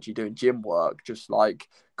garden essentially doing gym work, just like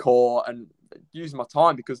core, and using my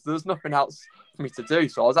time because there's nothing else for me to do.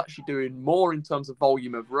 So I was actually doing more in terms of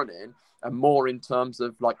volume of running and more in terms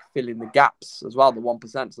of like filling the gaps as well, the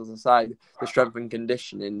 1%. So as I say, the strength and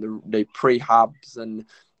conditioning, the prehabs and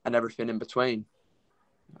everything in between.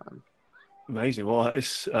 Amazing. Well,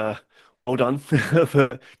 it's well done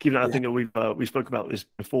for keeping that. I think that we spoke about this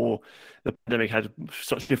before. The pandemic had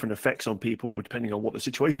such different effects on people depending on what the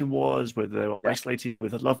situation was, whether they were isolated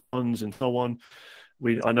with their loved ones and so on.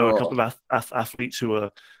 I know a couple of athletes who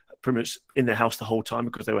were pretty much in their house the whole time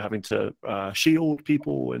because they were having to shield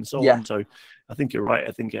people and so on. So I think you're right.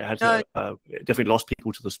 I think it had it definitely lost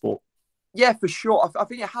people to the sport. Yeah, for sure. I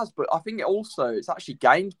think it has, but I think it's actually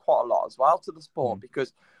gained quite a lot as well to the sport,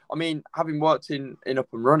 because I mean, having worked in up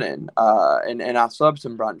and running in our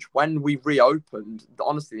Surbiton branch, when we reopened,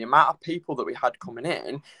 honestly, the amount of people that we had coming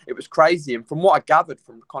in, it was crazy. And from what I gathered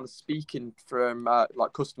from kind of speaking from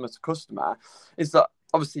like customer to customer, is that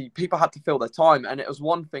obviously people had to fill their time, and it was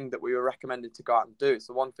one thing that we were recommended to go out and do.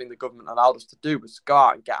 So one thing the government allowed us to do was go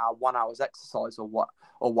out and get our 1 hour's exercise or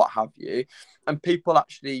what have you. And people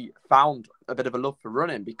actually found a bit of a love for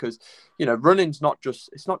running, because running's not just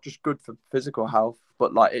good for physical health,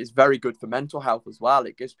 but like it's very good for mental health as well.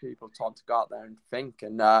 It gives people time to go out there and think.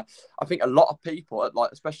 And I think a lot of people at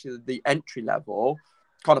like especially the entry level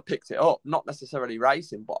kind of picked it up, not necessarily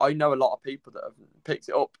racing, but I know a lot of people that have picked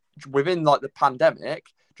it up within like the pandemic,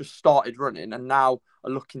 just started running and now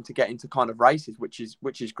are looking to get into kind of races, which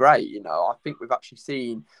is great. I think we've actually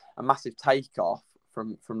seen a massive takeoff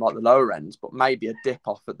from like the lower ends, but maybe a dip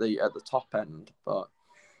off at the top end. But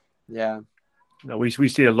yeah. No, we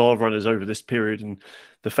see a lot of runners over this period, and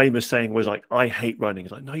the famous saying was like, "I hate running."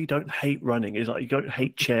 It's like, no, you don't hate running. It's like you don't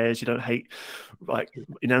hate chairs, you don't hate like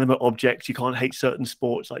inanimate objects, you can't hate certain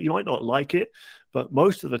sports. Like you might not like it, but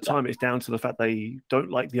most of the time it's down to the fact they don't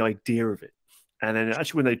like the idea of it. And then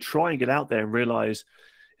actually when they try and get out there and realize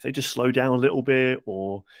if they just slow down a little bit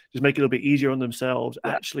or just make it a little bit easier on themselves,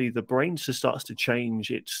 actually the brain just starts to change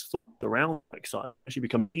its thought around excitement, actually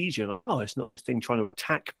become easier. Like, oh, it's not this thing trying to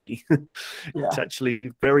attack me. It's actually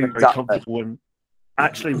very, very comfortable, and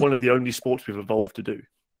actually one of the only sports we've evolved to do.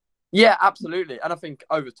 Yeah, absolutely. And I think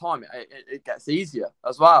over time it gets easier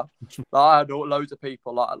as well. Like, I had loads of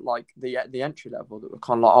people like the entry level that were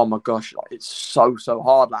kind of like, oh my gosh, like, it's so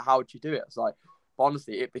hard. Like, how do you do it? It's like,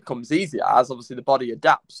 honestly, it becomes easier as obviously the body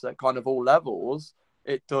adapts at kind of all levels.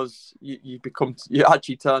 It does. You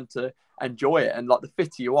actually turn to enjoy it, and like the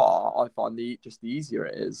fitter you are, I find the easier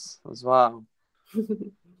it is as well.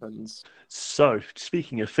 So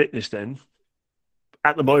speaking of fitness, then.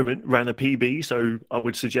 At the moment, ran a PB, so I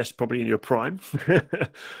would suggest probably in your prime.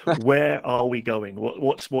 Where are we going?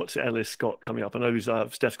 What's Ellis got coming up? I know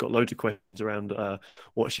Steph's got loads of questions around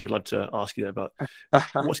what she'd like to ask you there, but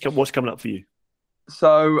what's coming up for you?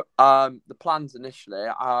 So the plans initially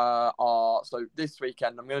are so this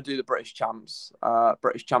weekend I'm going to do the British Champs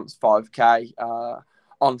 5K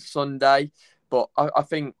on Sunday, but I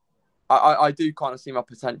think. I do kind of see my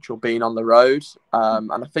potential being on the road,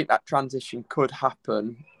 and I think that transition could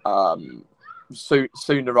happen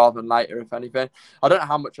sooner rather than later, if anything. I don't know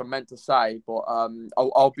how much I'm meant to say, but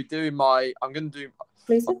I'll be doing I'm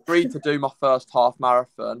agreed to do my first half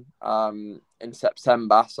marathon in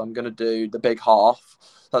September, so I'm going to do the big half.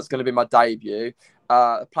 That's going to be my debut.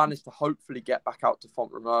 The plan is to hopefully get back out to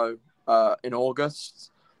Font-Romeu in August,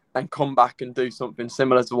 and come back and do something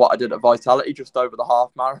similar to what I did at Vitality, just over the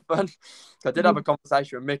half marathon. I did have a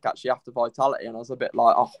conversation with Mick actually after Vitality, and I was a bit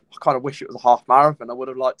like, oh, I kind of wish it was a half marathon. I would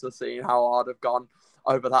have liked to have seen how hard I've gone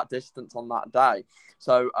over that distance on that day.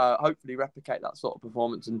 So hopefully replicate that sort of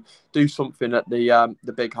performance and do something at the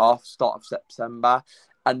big half, start of September.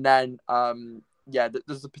 And then,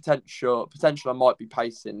 there's a potential I might be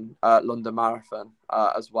pacing London Marathon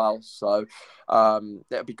as well. So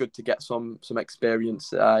it'll be good to get some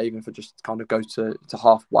experience, even if I just kind of go to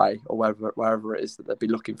halfway or wherever it is that they'd be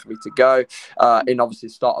looking for me to go. In obviously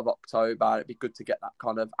the start of October, it'd be good to get that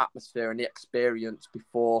kind of atmosphere and the experience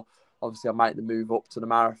before obviously I make the move up to the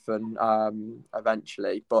marathon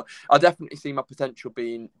eventually. But I definitely see my potential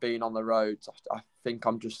being on the roads. I think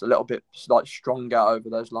I'm just a little bit stronger over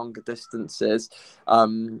those longer distances.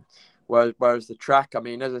 Whereas the track, I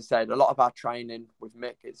mean, as I said, a lot of our training with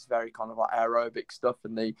Mick is very kind of like aerobic stuff,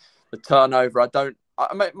 and the turnover.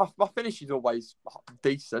 My finish is always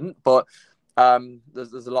decent, but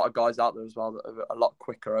there's a lot of guys out there as well that are a lot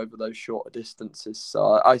quicker over those shorter distances.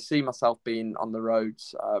 So I see myself being on the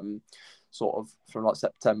roads sort of from like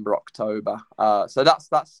September, October. So that's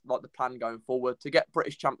like the plan going forward, to get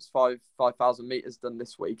British Champs 5,000 meters done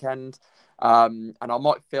this weekend. And I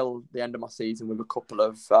might fill the end of my season with a couple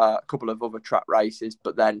of other track races,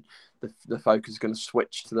 but then the focus is going to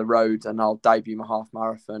switch to the road, and I'll debut my half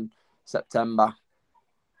marathon September.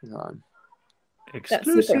 So.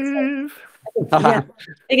 Exclusive. Yeah,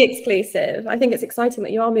 big exclusive. I think it's exciting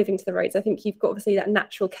that you are moving to the roads. I think you've got obviously that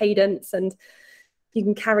natural cadence, and you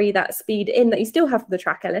can carry that speed in that you still have for the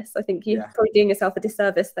track, Ellis. I think you're probably doing yourself a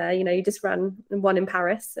disservice there. You know, you just ran one in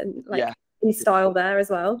Paris and in style there as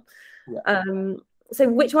well. Yeah. So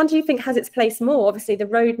which one do you think has its place more? Obviously the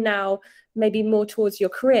road now maybe more towards your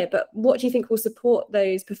career, but what do you think will support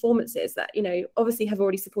those performances that, you know, obviously have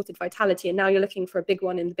already supported Vitality, and now you're looking for a big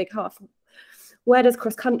one in the big half? Where does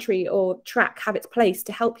cross country or track have its place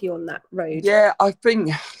to help you on that road? Yeah, I think,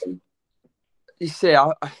 you see,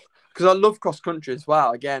 because I love cross country as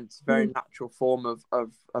well. Again, it's a very natural form of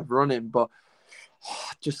running, but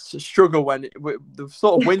just struggle when the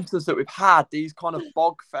sort of winters that we've had, these kind of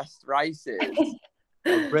bog fest races,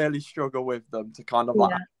 I really struggle with them to kind of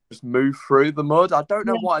like just move through the mud. I don't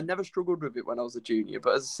know why. I never struggled with it when I was a junior,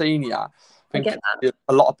 but as a senior, I think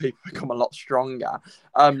a lot of people become a lot stronger.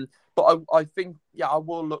 But I think, I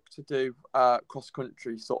will look to do cross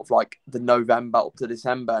country sort of like the November up to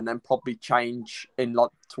December, and then probably change in like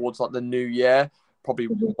towards like the new year. Probably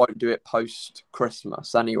won't do it post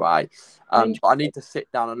Christmas anyway. But I need to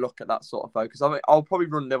sit down and look at that sort of focus. I mean, I'll probably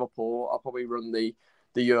run Liverpool. I'll probably run the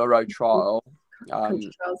Euro trial. Country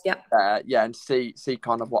trials, and see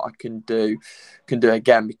kind of what I can do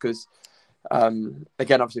again, because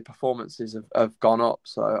again, obviously performances have gone up,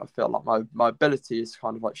 so I feel like my ability is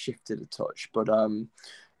kind of like shifted a touch, but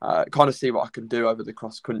kind of see what I can do over the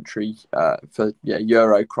cross country for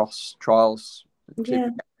Euro cross trials,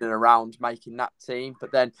 around making that team.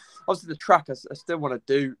 But then obviously the track, I still want to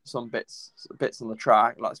do some bits on the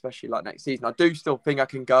track, like especially like next season. I do still think I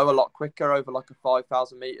can go a lot quicker over like a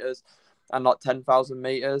 5,000 meters. and like 10,000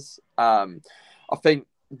 meters. I think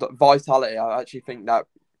that vitality, I actually think that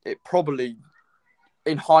it probably,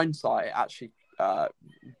 in hindsight, it actually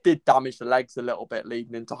did damage the legs a little bit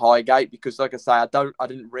leading into Highgate, because like I say, I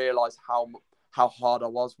didn't realise how hard I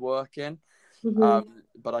was working.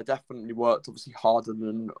 But I definitely worked obviously harder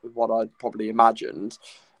than what I'd probably imagined.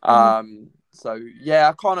 So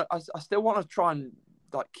yeah, I still want to try and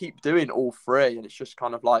like keep doing all three, and it's just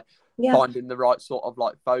kind of like finding the right sort of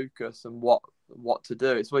like focus and what to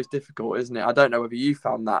do. It's always difficult, isn't it? I don't know whether you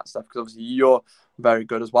found that stuff, because obviously you're very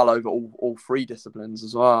good as well over all three disciplines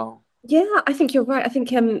as well. Yeah, I think you're right. I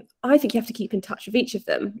think you have to keep in touch with each of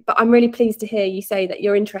them. But I'm really pleased to hear you say that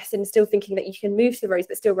you're interested in still thinking that you can move to the roads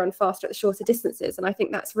but still run faster at the shorter distances. And I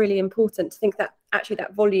think that's really important to think that actually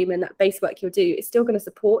that volume and that base work you'll do is still going to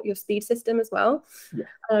support your speed system as well. Yeah.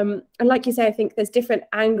 And like you say, I think there's different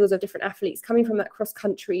angles of different athletes coming from that cross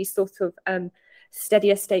country sort of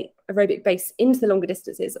steadier state aerobic base into the longer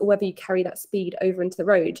distances, or whether you carry that speed over into the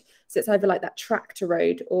road. So it's either like that track to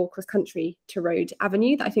road or cross country to road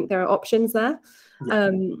avenue. That I think there are options there.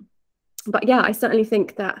 But yeah, I certainly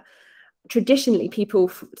think that traditionally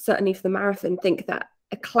people, certainly for the marathon, think that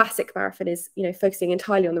a classic marathon is, you know, focusing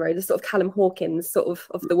entirely on the road, the sort of Callum Hawkins sort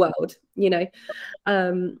of the world, you know.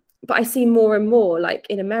 But I see more and more, like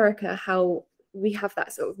in America, how we have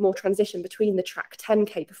that sort of more transition between the track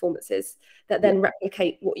 10K performances that then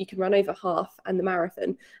replicate what you can run over half and the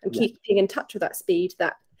marathon, and keeping in touch with that speed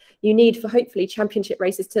that you need for hopefully championship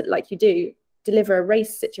races to, like you do, deliver a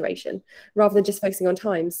race situation rather than just focusing on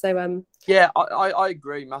time. So I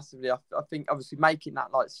agree massively. I think obviously making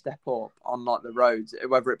that like step up on like the roads,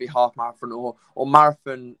 whether it be half marathon or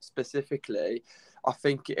marathon specifically, I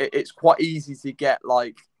think it's quite easy to get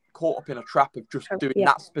like caught up in a trap of just doing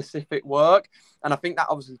that specific work, and I think that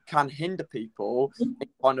obviously can hinder people in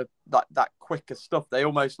kind of that quicker stuff. They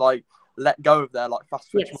almost like let go of their like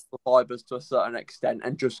fast twitch muscle fibers to a certain extent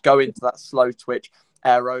and just go into that slow twitch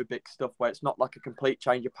aerobic stuff where it's not like a complete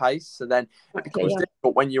change of pace. So then it becomes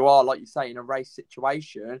difficult when you are, like you say, in a race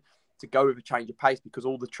situation to go with a change of pace, because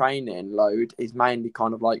all the training load is mainly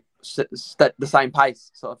kind of like the same pace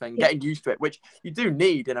sort of thing, getting used to it, which you do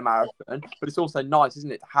need in a marathon, but it's also nice,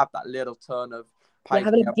 isn't it, to have that little turn of pace,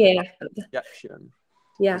 having a gear projection.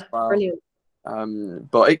 Well. Brilliant.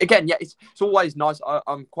 But again, it's always nice.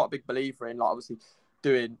 I'm quite a big believer in like obviously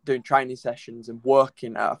doing training sessions and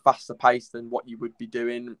working at a faster pace than what you would be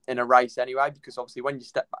doing in a race anyway, because obviously when you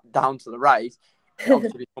step back down to the race, it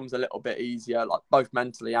obviously becomes a little bit easier, like both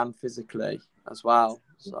mentally and physically as well.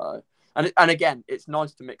 So, and again, it's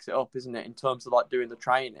nice to mix it up, isn't it, in terms of like doing the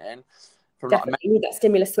training. Definitely you need that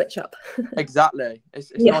stimulus switch up. Exactly.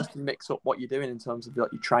 It's nice to mix up what you're doing in terms of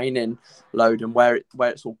like your training load and where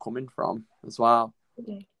it's all coming from as well.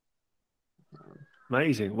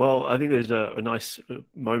 Amazing. Well, I think there's a nice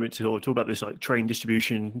moment to talk about this, like training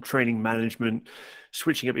distribution, training management,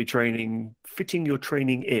 switching up your training, fitting your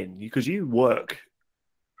training in, because you work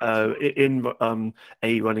in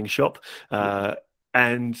a running shop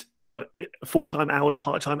and full-time hours,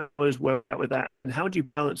 part-time hours, work out with that. And how do you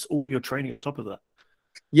balance all your training on top of that?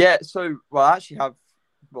 Yeah, so I actually have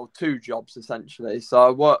two jobs essentially. So I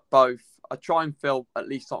work both. I try and fill at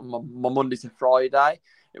least on my Monday to Friday.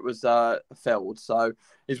 It was filled. So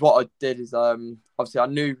what I did is obviously I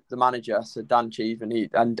knew the manager, so Dan Cheeve,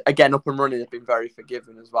 and again Up and Running have been very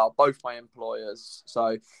forgiving as well. Both my employers,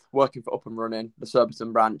 so working for Up and Running, the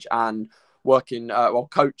Surbiton branch, and working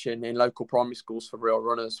coaching in local primary schools for real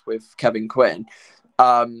runners with Kevin Quinn.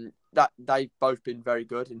 That they've both been very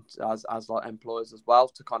good as like employers as well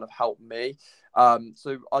to kind of help me.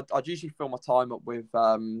 So I'd usually fill my time up with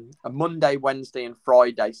a Monday, Wednesday, and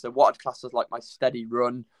Friday. So what I'd class as like my steady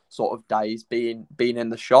run sort of days, being in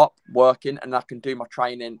the shop working, and I can do my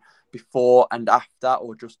training before and after,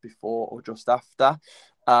 or just before or just after.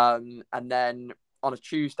 And then on a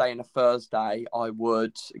Tuesday and a Thursday, I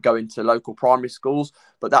would go into local primary schools,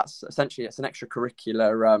 but that's essentially, it's an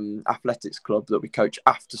extracurricular athletics club that we coach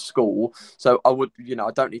after school. So I would,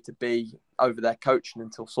 I don't need to be over there coaching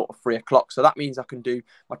until sort of 3:00. So that means I can do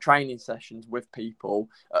my training sessions with people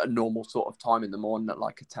at a normal sort of time in the morning at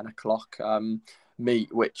like a 10:00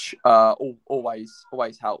 meet, which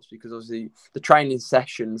always helps, because obviously the training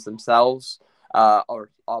sessions themselves are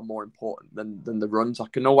more important than the runs. I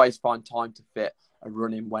can always find time to fit a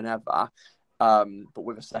run in whenever, but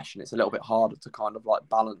with a session it's a little bit harder to kind of like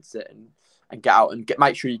balance it and get out and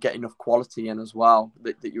make sure you get enough quality in as well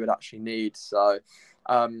that you would actually need. So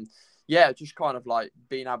just kind of like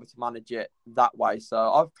being able to manage it that way. So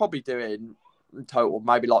I'm probably doing in total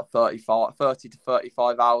maybe like 30 to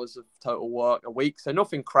 35 hours of total work a week, so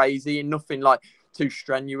nothing crazy and nothing like too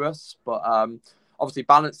strenuous. But obviously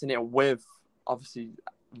balancing it with obviously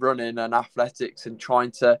running and athletics and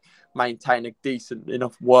trying to maintain a decent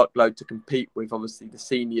enough workload to compete with obviously the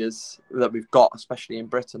seniors that we've got, especially in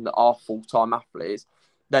Britain, that are full-time athletes,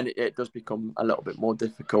 then it does become a little bit more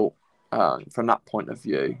difficult from that point of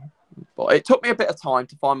view. But it took me a bit of time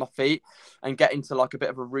to find my feet and get into like a bit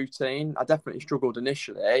of a routine. I definitely struggled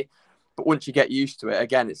initially, but once you get used to it,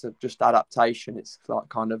 again, it's just adaptation. It's like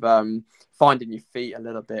kind of finding your feet a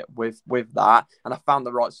little bit with that. And I found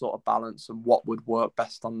the right sort of balance and what would work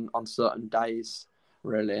best on certain days,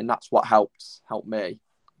 really. And that's what helped me,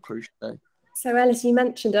 crucially. So, Ellis, you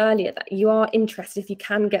mentioned earlier that you are interested, if you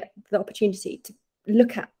can get the opportunity, to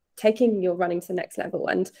look at taking your running to the next level.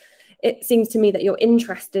 And it seems to me that you're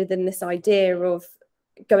interested in this idea of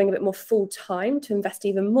going a bit more full time to invest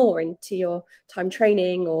even more into your time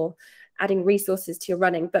training or adding resources to your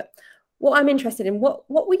running. But what I'm interested in, what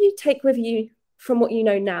will you take with you from what you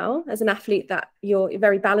know now as an athlete, that you're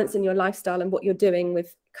very balanced in your lifestyle and what you're doing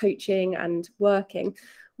with coaching and working?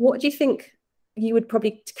 What do you think you would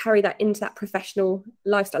probably carry that into that professional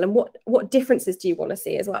lifestyle, and what differences do you want to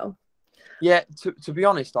see as well? Yeah, to be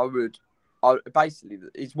honest, I basically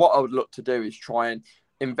is what I would look to do is try and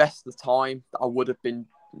invest the time that I would have been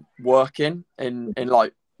working in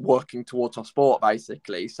like working towards our sport,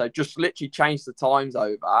 basically. So just literally change the times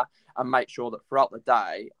over and make sure that throughout the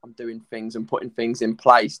day I'm doing things and putting things in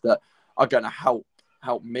place that are going to help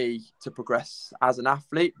me to progress as an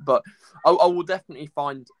athlete. But I will definitely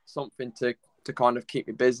find something to kind of keep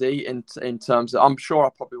me busy in terms of, I'm sure I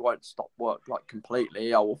probably won't stop work like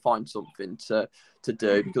completely. I will find something to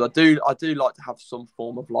do, because I do like to have some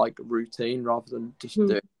form of like routine rather than just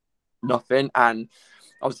doing nothing. And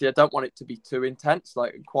obviously I don't want it to be too intense,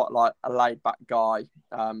 like quite like a laid back guy.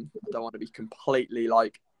 I don't want to be completely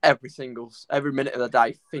like every minute of the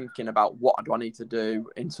day thinking about what do I need to do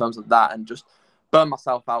in terms of that, and just burn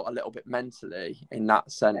myself out a little bit mentally in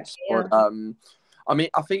that sense. Yeah. But I mean,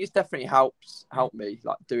 I think it's definitely helped me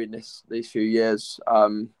like doing these few years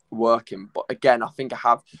working. But again, I think I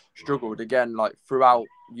have struggled again, like throughout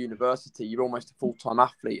university. You're almost a full-time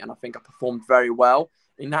athlete, and I think I performed very well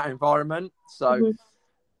in that environment. So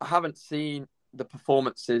I haven't seen the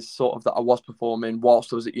performances sort of that I was performing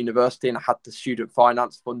whilst I was at university, and I had the student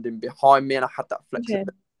finance funding behind me, and I had that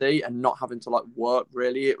flexibility and not having to like work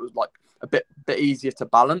really. It was like a bit easier to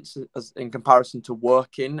balance as in comparison to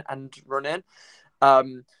working and running.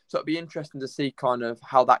 So it'd be interesting to see kind of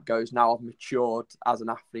how that goes now I've matured as an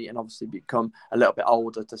athlete and obviously become a little bit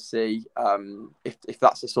older, to see if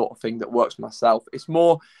that's the sort of thing that works for myself. It's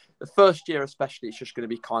more the first year especially, it's just going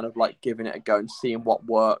to be kind of like giving it a go and seeing what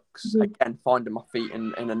works. Again, finding my feet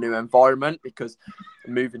in a new environment, because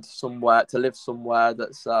moving to live somewhere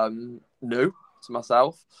that's new to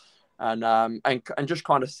myself, and just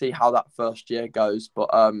kind of see how that first year goes. But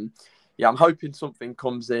yeah, I'm hoping something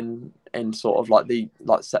comes in sort of like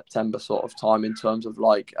September sort of time, in terms of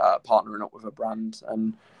like partnering up with a brand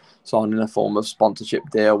and signing a form of sponsorship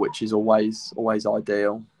deal, which is always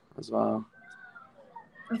ideal as well.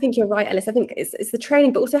 I think you're right, Ellis. I think it's the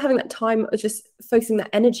training, but also having that time of just focusing that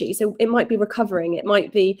energy. So it might be recovering. It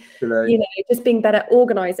might be, just being better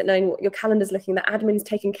organised at knowing what your calendar's looking, that admin's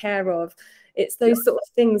taken care of. It's those sort of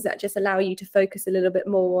things that just allow you to focus a little bit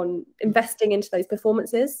more on investing into those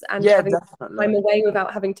performances and having time away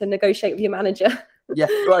without having to negotiate with your manager. Yeah,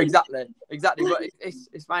 well, exactly. But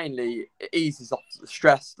it's mainly, it eases off the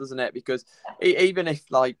stress, doesn't it? Because even if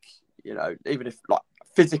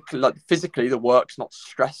physically the work's not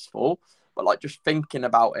stressful, but like just thinking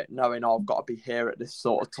about it, knowing I've got to be here at this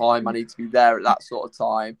sort of time, I need to be there at that sort of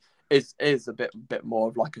time, is a bit more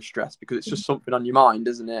of like a stress, because it's just something on your mind,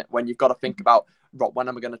 isn't it? When you've got to think about, when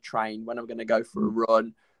am I going to train, when am I going to go for a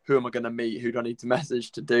run, who am I going to meet, who do I need to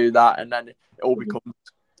message to do that, and then it all becomes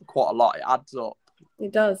quite a lot. It adds up.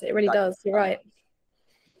 It does. It really does. You're right.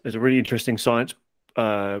 There's a really interesting science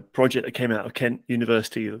project that came out of Kent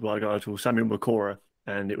University by a guy called Samuel Makora,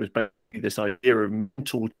 and it was basically this idea of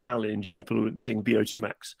mental challenge influencing VO2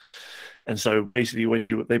 max. And so basically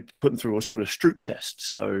they put them through a sort of Stroop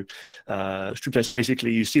test. So Stroop test,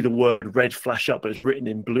 basically you see the word red flash up, but it's written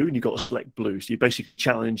in blue, and you've got to select blue. So you're basically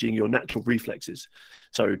challenging your natural reflexes.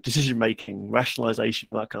 So decision making, rationalization,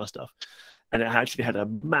 that kind of stuff. And it actually had a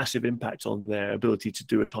massive impact on their ability to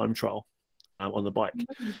do a time trial on the bike.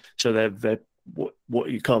 So what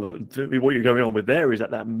you're going on with there is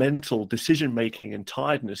that mental decision making and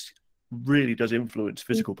tiredness really does influence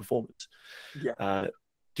physical performance.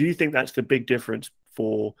 Do you think that's the big difference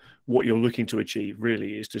for what you're looking to achieve,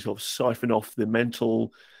 really, is to sort of siphon off the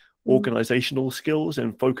mental organizational skills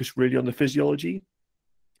and focus really on the physiology?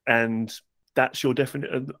 And that's your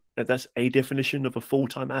definition. That's a definition of a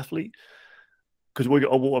full-time athlete. Because what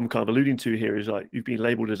I'm kind of alluding to here is like you've been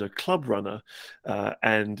labelled as a club runner,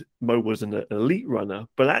 and Mo was an elite runner,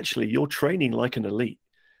 but actually you're training like an elite.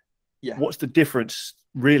 Yeah. What's the difference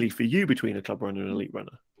really for you between a club runner and an elite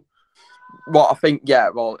runner? Well, I think,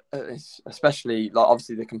 it's especially like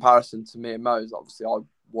obviously the comparison to me and Mo is obviously I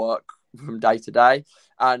work from day to day,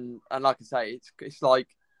 and like I say, it's like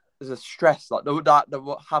there's a stress. Like there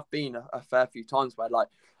have been a fair few times where like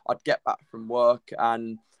I'd get back from work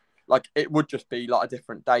and like it would just be like a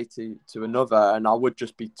different day to another, and I would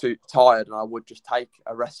just be too tired, and I would just take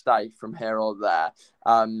a rest day from here or there.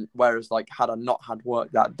 Whereas like had I not had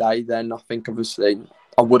work that day, then I think obviously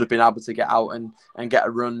I would have been able to get out and get a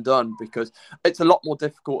run done, because it's a lot more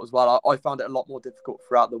difficult as well. I found it a lot more difficult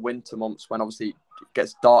throughout the winter months when obviously it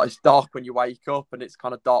gets dark. It's dark when you wake up, and it's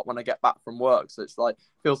kind of dark when I get back from work. So it's like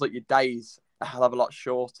feels like your days a hell of a lot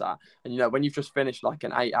shorter. And when you've just finished like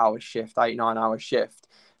an 8-9 hour shift,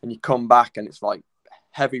 and you come back and it's like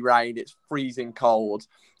heavy rain, it's freezing cold,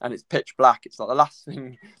 and it's pitch black. It's like the last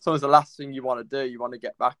thing you want to do. You want to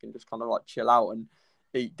get back and just kind of like chill out and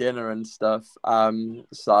eat dinner and stuff.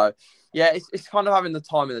 So yeah, it's kind of having the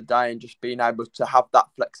time of the day and just being able to have that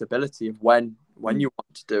flexibility of when you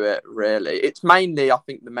want to do it. Really, it's mainly I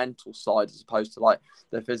think the mental side as opposed to like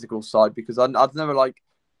the physical side, because I've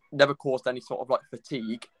never caused any sort of like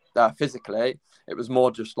fatigue physically. It was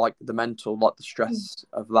more just like the mental, like the stress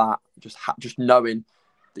of that, just knowing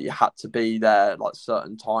that you had to be there like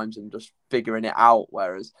certain times and just figuring it out.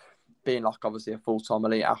 Whereas being like obviously a full-time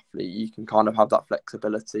elite athlete, you can kind of have that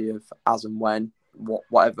flexibility of as and when,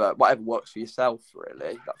 whatever works for yourself,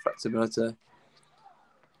 really, that flexibility.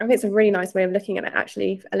 I think it's a really nice way of looking at it,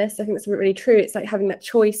 actually, Ellis. I think it's really true. It's like having that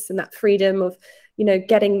choice and that freedom of,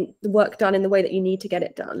 getting the work done in the way that you need to get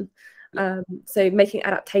it done. So making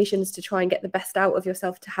adaptations to try and get the best out of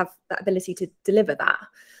yourself to have that ability to deliver that.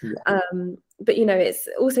 Yeah. But it's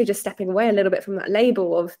also just stepping away a little bit from that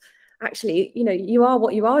label of actually, you are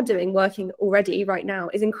what you are doing, working already right now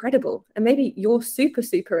is incredible. And maybe you're super,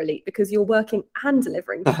 super elite because you're working and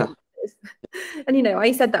delivering. And,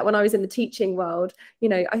 I said that when I was in the teaching world,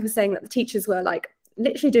 I was saying that the teachers were like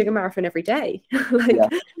literally doing a marathon every day,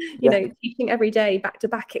 teaching every day back to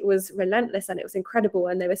back. It was relentless and it was incredible.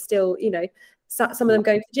 And they were still, some of them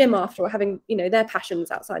going to the gym after or having, their passions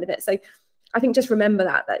outside of it. So I think just remember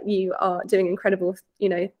that you are doing incredible,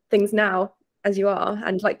 things now as you are.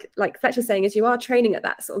 And like Fletcher's saying, as you are training at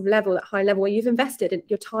that sort of level, that high level where you've invested in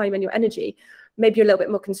your time and your energy, maybe you're a little bit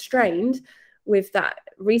more constrained with that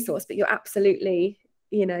resource, but you're absolutely,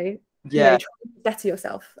 trying to better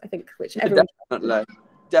yourself, I think, which everyone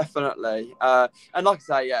definitely. And like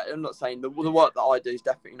I say, I'm not saying the work that I do is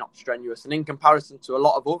definitely not strenuous. And in comparison to a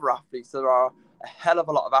lot of other athletes, there are a hell of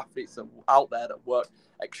a lot of athletes out there that work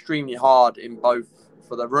extremely hard in both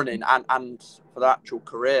for their running and for their actual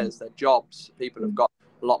careers, their jobs. People have got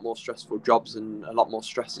a lot more stressful jobs and a lot more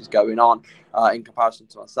stresses going on in comparison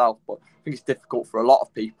to myself. But I think it's difficult for a lot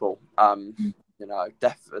of people.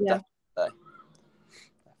 Definitely.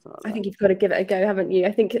 I think you've got to give it a go, haven't you?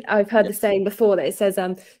 I think I've heard the saying before that it says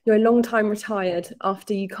you're a long time retired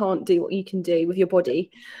after you can't do what you can do with your body.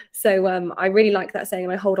 So I really like that saying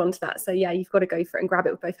and I hold on to that. So yeah, you've got to go for it and grab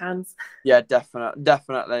it with both hands. Yeah,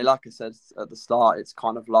 definitely. Like I said at the start, it's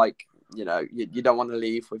kind of like, you don't want to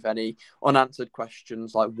leave with any unanswered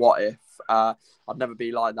questions like what if. I'd never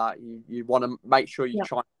be like that. You want to make sure you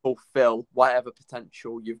try and fulfill whatever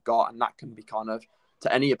potential you've got, and that can be kind of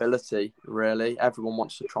to any ability, really. Everyone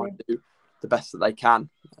wants to try and do the best that they can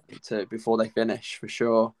before they finish, for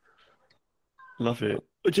sure. Love it.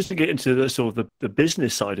 But just to get into the sort of the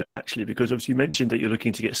business side, actually, because obviously you mentioned that you're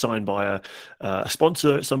looking to get signed by a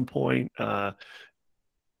sponsor at some point.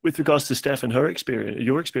 With regards to Steph and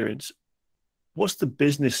your experience, what's the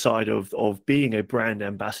business side of being a brand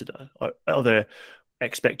ambassador? Are there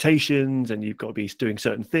expectations, and you've got to be doing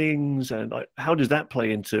certain things, and how does that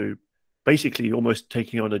play into basically almost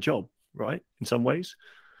taking on a job, right? In some ways.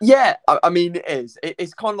 Yeah, I mean, it is.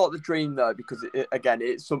 It's kind of like the dream, though, because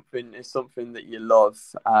it's something that you love,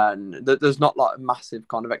 and there's not like massive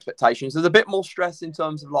kind of expectations. There's a bit more stress in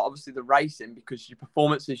terms of like obviously the racing, because your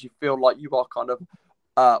performances, you feel like you are kind of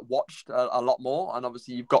watched a lot more, and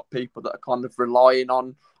obviously you've got people that are kind of relying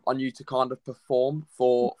on you to kind of perform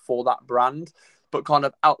for that brand. But kind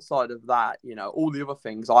of outside of that, all the other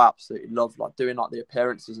things I absolutely love, like doing like the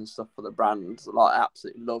appearances and stuff for the brand. Like I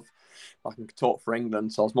absolutely love. I can talk for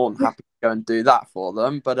England, so I was more than happy to go and do that for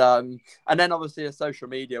them. But and then obviously the social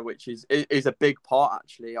media, which is a big part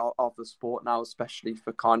actually of the sport now, especially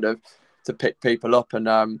for kind of to pick people up,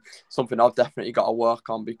 and something I've definitely got to work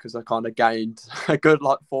on, because I kind of gained a good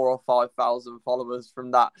like 4,000 or 5,000 followers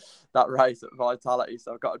from that race at Vitality.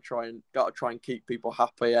 So I've got to try and keep people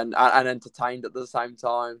happy and entertained at the same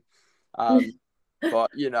time.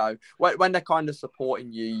 But you know, when they're kind of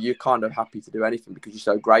supporting you, you're kind of happy to do anything because you're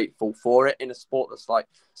so grateful for it. In a sport that's like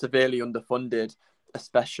severely underfunded,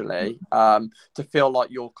 especially, to feel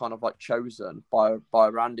like you're kind of like chosen by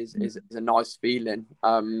a brand is a nice feeling,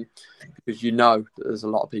 because you know that there's a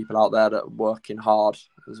lot of people out there that are working hard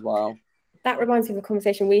as well. That reminds me of a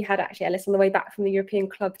conversation we had actually, Ellis, on the way back from the European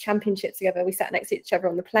Club Championship together. We sat next to each other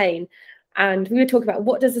on the plane, and we were talking about,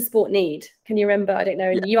 what does the sport need? Can you remember? I don't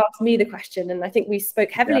know. And you asked me the question, and I think we spoke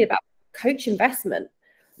heavily about coach investment.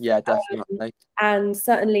 Yeah, definitely. And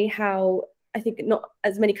certainly how I think not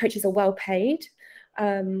as many coaches are well paid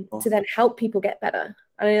to then help people get better.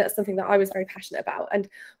 I know that's something that I was very passionate about. And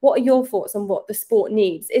what are your thoughts on what the sport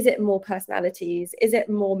needs? Is it more personalities? Is it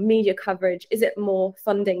more media coverage? Is it more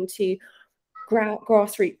funding to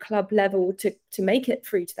grassroots club level to make it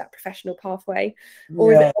through to that professional pathway?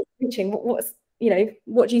 Or is it coaching? What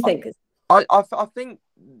do you think? I think,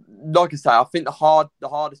 like I say, I think the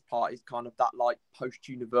hardest part is kind of that like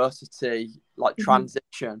post-university like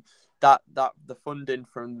transition. That the funding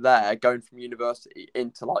from there, going from university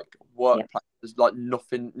into like workplace, there's like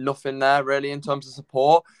nothing there really in terms of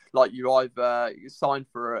support. Like you either sign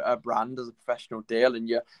for a brand as a professional deal and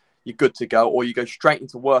you're good to go, or you go straight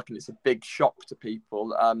into work, and it's a big shock to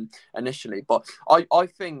people initially. But I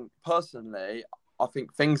think personally, I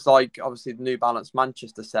think things like obviously the New Balance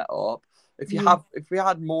Manchester setup, if we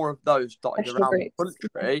had more of those dotted around the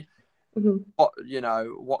country,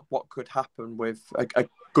 what could happen with a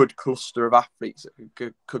good cluster of athletes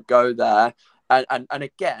that could go there, and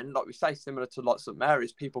again, like we say, similar to like St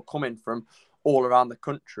Mary's, people coming from all around the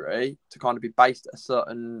country to kind of be based at a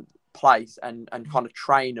certain place and kind of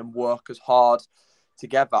train and work as hard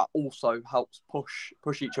together also helps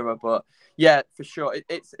push each other. But yeah, for sure,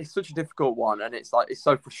 it's such a difficult one, and it's like it's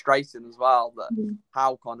so frustrating as well that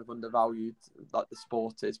how kind of undervalued like the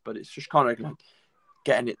sport is, but it's just kind of like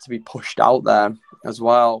getting it to be pushed out there as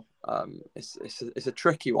well. It's a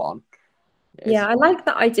tricky one. Yeah, I like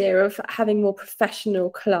that idea of having more professional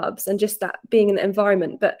clubs and just that being in the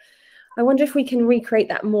environment, but I wonder if we can recreate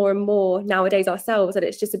that more and more nowadays ourselves, that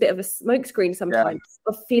it's just a bit of a smokescreen sometimes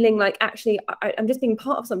of feeling like actually I'm just being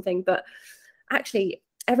part of something, but actually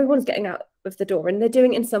everyone's getting out of the door and they're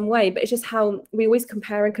doing it in some way, but it's just how we always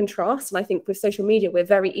compare and contrast. And I think with social media, we're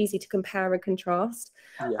very easy to compare and contrast.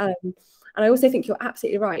 And I also think you're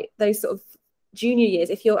absolutely right. Those sort of junior years,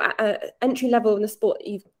 if you're at entry level in the sport,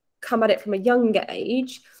 you've come at it from a younger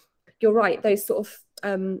age, you're right. Those sort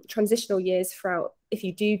of transitional years throughout, if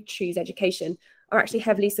you do choose education, are actually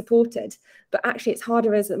heavily supported. But actually it's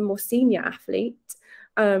harder as a more senior athlete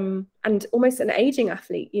and almost an aging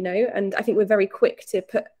athlete, and I think we're very quick to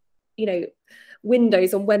put,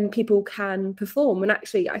 windows on when people can perform. And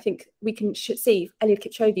actually, I think we should see Eliud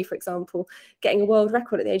Kipchoge, for example, getting a world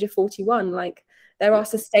record at the age of 41. Like, there are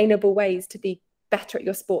sustainable ways to be better at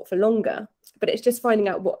your sport for longer, but it's just finding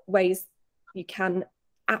out what ways you can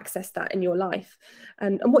access that in your life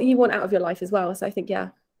and what you want out of your life as well. So I think,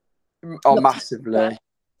 massively.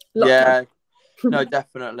 No,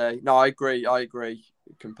 definitely. No, I agree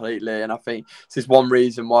completely, and I think this is one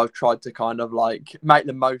reason why I've tried to kind of like make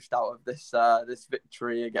the most out of this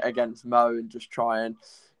victory against Mo and just try and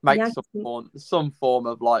make some form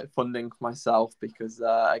of like funding for myself, because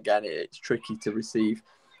again, it's tricky to receive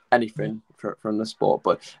anything from the sport,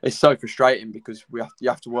 but it's so frustrating because you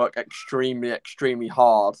have to work extremely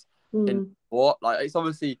hard in sport. Like, it's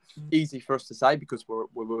obviously easy for us to say because we're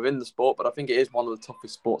within the sport, but I think it is one of the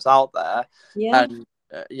toughest sports out there. And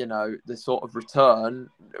the sort of return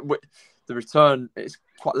is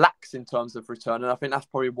quite lax in terms of return, and I think that's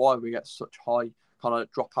probably why we get such high kind of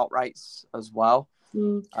dropout rates as well.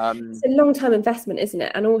 It's a long-term investment, isn't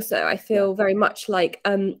it? And also I feel very much like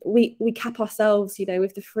we cap ourselves,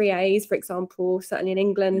 with the free A's, for example, certainly in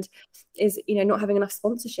England, is not having enough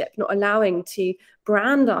sponsorship, not allowing to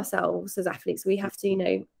brand ourselves as athletes. We have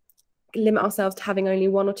to limit ourselves to having only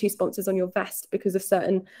 1 or 2 sponsors on your vest because of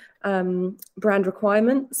certain brand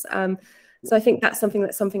requirements. So I think that's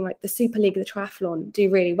something like the Super League of the Triathlon do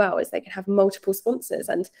really well, is they can have multiple sponsors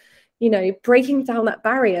and breaking down that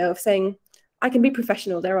barrier of saying, I can be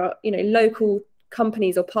professional. There are, local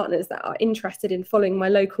companies or partners that are interested in following my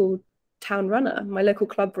local town runner, my local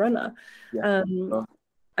club runner.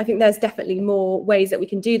 I think there's definitely more ways that we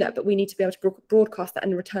can do that, but we need to be able to broadcast that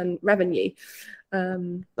and return revenue.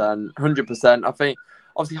 Then 100%. I think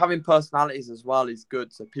obviously having personalities as well is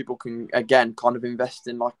good, so people can again kind of invest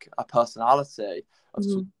in like a personality of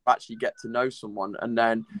actually get to know someone, and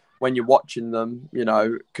then when you're watching them, you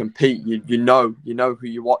know, compete, you know who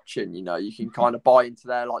you're watching. You know, you can kind of buy into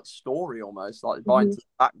their like story, almost like buy into the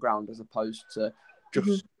background as opposed to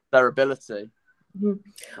just their ability. Well,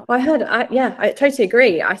 I totally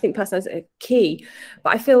agree. I think personality is key,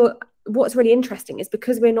 but I feel what's really interesting is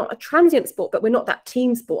because we're not a transient sport, but we're not that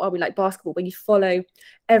team sport, are we, like basketball, where you follow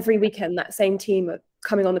every weekend that same team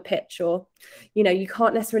coming on the pitch, or, you know, you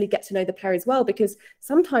can't necessarily get to know the player as well, because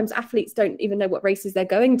sometimes athletes don't even know what races they're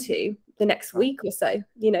going to the next week or so.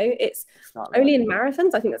 You know, it's only in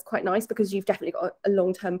marathons. I think that's quite nice because you've definitely got a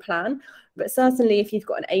long-term plan, but certainly if you've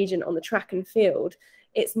got an agent on the track and field,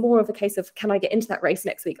 it's more of a case of, can I get into that race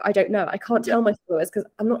next week? I don't know. I can't tell my followers because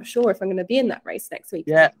I'm not sure if I'm going to be in that race next week.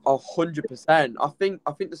 Yeah, 100%. I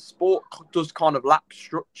think the sport does kind of lack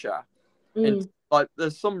structure. And like,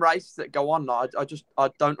 there's some races that go on. I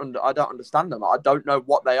don't understand them. I don't know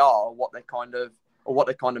what they are, or what they kind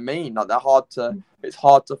of mean. Like, it's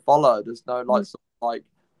hard to follow. There's no like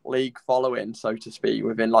league following, so to speak,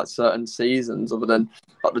 within like certain seasons, other than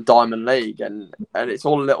like the Diamond League, and it's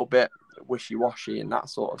all a little bit wishy-washy in that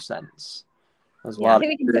sort of sense as well. I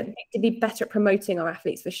think we can to be better at promoting our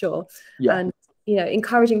athletes for sure, and, you know,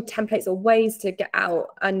 encouraging templates or ways to get out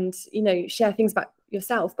and, you know, share things about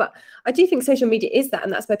yourself. But I do think social media is that,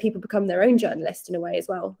 and that's where people become their own journalist in a way as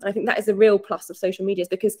well. And I think that is the real plus of social media, is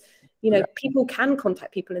because, you know, people can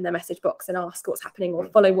contact people in their message box and ask what's happening or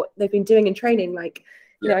follow what they've been doing in training. Like,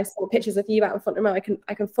 you know, I saw pictures of you out in front of me.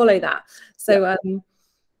 I can follow that. So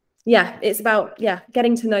it's about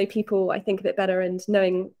getting to know people, I think, a bit better, and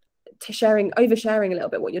knowing oversharing a little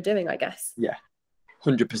bit what you're doing, I guess.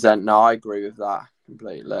 100%. No, I agree with that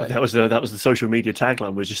completely. That was the social media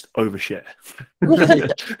tagline, was just overshare.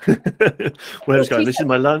 Where's going? This is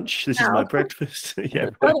my lunch. This is my breakfast. Yeah.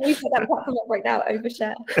 Why don't we put that platform up right now?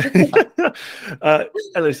 Overshare.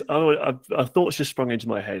 Ellis, our thoughts just sprung into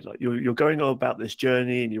my head. Like, you're going on about this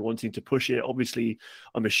journey and you're wanting to push it. Obviously,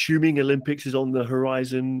 I'm assuming Olympics is on the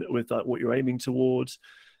horizon with what you're aiming towards.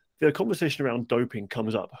 The conversation around doping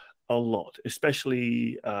comes up a lot,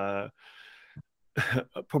 especially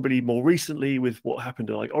probably more recently with what happened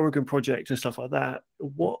to like Oregon Project and stuff like that.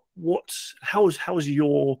 How's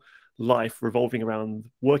your life revolving around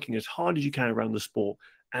working as hard as you can around the sport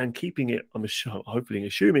and keeping it, hopefully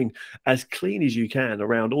assuming, as clean as you can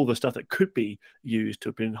around all the stuff that could be used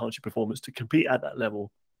to enhance your performance to compete at that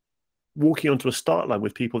level, walking onto a start line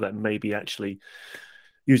with people that may be actually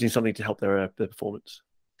using something to help their performance?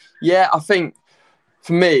 Yeah, I think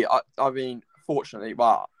for me, I mean, fortunately,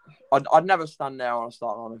 I'd never stand there on a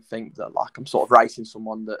start line and think that like I'm sort of racing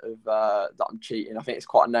someone that I'm cheating. I think it's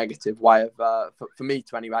quite a negative way of for me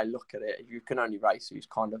to anyway look at it. You can only race who's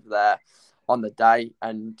kind of there on the day,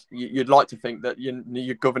 and you'd like to think that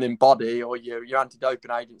your governing body or your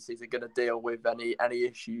anti-doping agencies are going to deal with any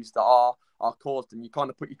issues that are caused, and you kind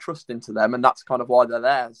of put your trust into them, and that's kind of why they're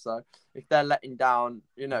there. So if they're letting down,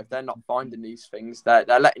 you know, if they're not finding these things, they're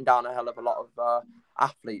letting down a hell of a lot of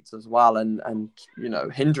athletes as well, and you know,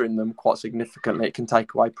 hindering them quite significantly. It can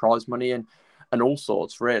take away prize money and all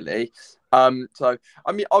sorts, really. So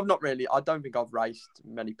I mean, I don't think I've raced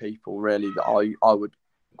many people really that I would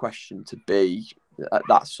question to be at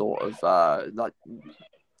that sort of like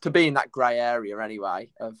to be in that grey area anyway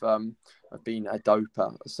of being a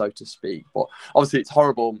doper, so to speak. But obviously it's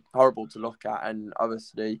horrible to look at, and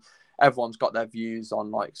obviously everyone's got their views on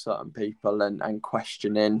like certain people and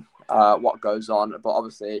questioning what goes on. But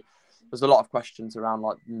obviously there's a lot of questions around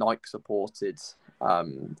like Nike supported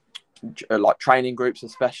like training groups,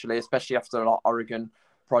 especially after like Oregon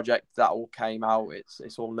Project that all came out.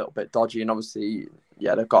 It's all a little bit dodgy, and obviously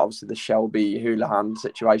they've got obviously the Shelby Houlihan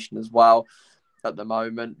situation as well at the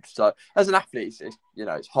moment. So as an athlete,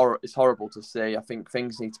 it's horrible to see. I think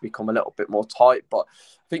things need to become a little bit more tight, but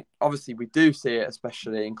I think obviously we do see it,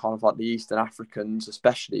 especially in kind of like the Eastern Africans,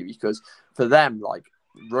 especially because for them, like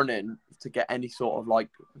running to get any sort of like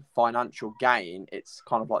financial gain, it's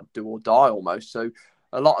kind of like do or die almost. So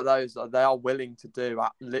a lot of those, they are willing to do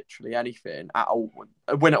literally anything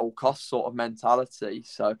win at all costs sort of mentality.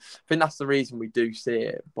 So I think that's the reason we do see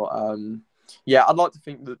it. But I'd like to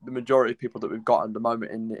think that the majority of people that we've got at the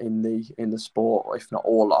moment in the sport, if not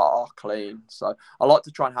all, are clean. So I like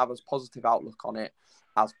to try and have as positive outlook on it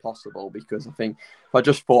as possible, because I think if I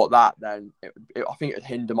just thought that, then I think it'd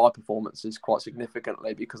hinder my performances quite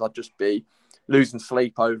significantly, because I'd just be losing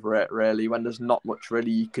sleep over it really, when there's not much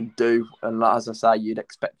really you can do. And as I say, you'd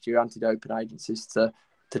expect your anti-doping agencies to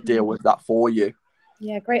deal with that for you.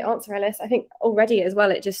 Yeah, great answer, Ellis. I think already as well,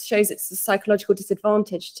 it just shows it's a psychological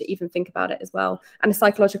disadvantage to even think about it as well, and a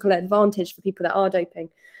psychological advantage for people that are doping,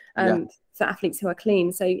 for athletes who are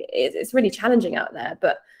clean. So it's really challenging out there.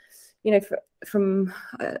 But, you know, from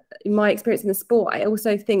my experience in the sport, I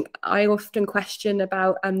also think I often question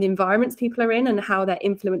about the environments people are in and how they're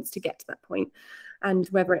influenced to get to that point, and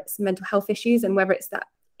whether it's mental health issues and whether it's that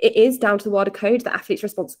it is down to the WADA code, the athlete's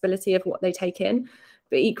responsibility of what they take in.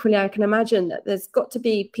 But equally, I can imagine that there's got to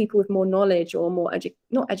be people with more knowledge or more,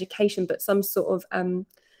 not education, but some sort of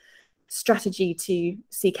strategy to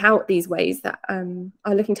seek out these ways that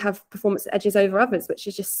are looking to have performance edges over others, which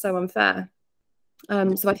is just so unfair.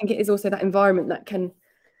 So I think it is also that environment that can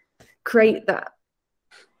create that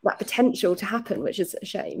potential to happen, which is a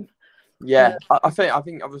shame. Yeah, I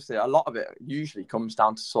think obviously a lot of it usually comes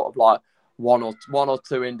down to sort of like one or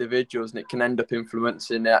two individuals, and it can end up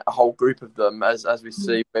influencing a whole group of them, as we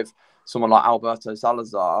see with someone like Alberto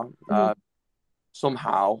Salazar.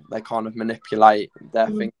 Somehow they kind of manipulate their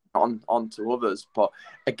thinking onto others, but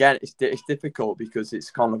again, it's difficult because it's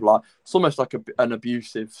kind of like it's almost like an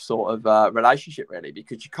abusive sort of relationship, really,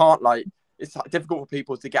 because you can't it's difficult for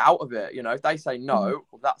people to get out of it. You know, if they say no,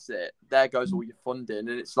 well, that's it. There goes all your funding, and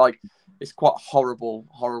it's like it's quite a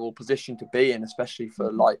horrible position to be in, especially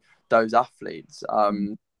for like those athletes.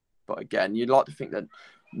 But again, you'd like to think that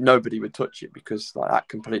nobody would touch it, because like that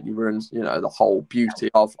completely ruins, you know, the whole beauty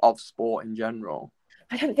of sport in general.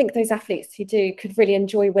 I don't think those athletes who do could really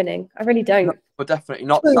enjoy winning. I really don't. No, but definitely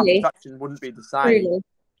not. Truly. The satisfaction wouldn't be the same.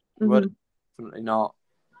 Really. Definitely not.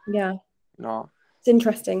 Yeah. No. It's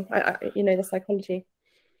interesting. You know, the psychology.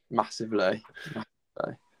 Massively.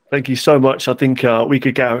 Thank you so much. I think we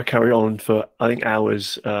could carry on for, I think,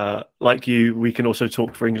 hours. Like you, we can also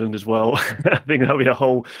talk for England as well. I think that'll be a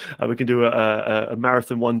whole, we can do a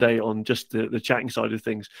marathon one day on just the chatting side of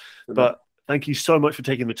things. But thank you so much for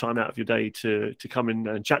taking the time out of your day to come in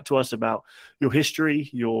and chat to us about your history,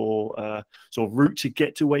 your sort of route to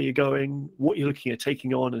get to where you're going, what you're looking at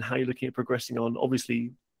taking on, and how you're looking at progressing on.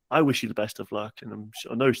 Obviously, I wish you the best of luck, and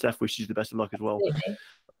I know Steph wishes you the best of luck as well. Absolutely.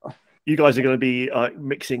 You guys are going to be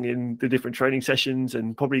mixing in the different training sessions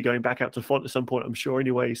and probably going back out to Font at some point, I'm sure,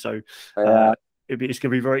 anyway. So it's going to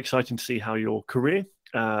be very exciting to see how your career,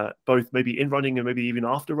 both maybe in running and maybe even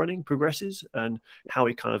after running, progresses, and how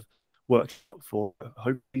it kind of works for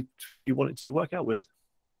hopefully you want it to work out with.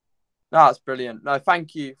 No, that's brilliant. No,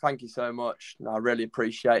 thank you so much. No, I really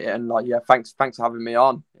appreciate it, and thanks for having me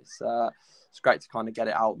on. It's great to kind of get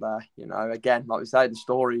it out there. You know, again, like we say, the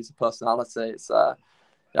stories, the personality. It's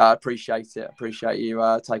I appreciate it. Appreciate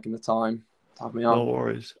you taking the time to have me on. No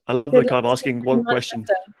worries. I love the kind of asking one question.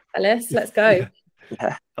 Ellis, let's go.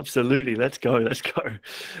 Yeah, absolutely. Let's go.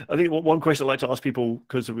 I think one question I'd like to ask people,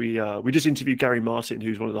 because we just interviewed Gary Martin,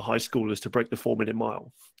 who's one of the high schoolers, to break the 4-minute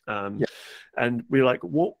mile. And we're like,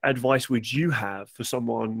 what advice would you have for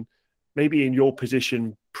someone maybe in your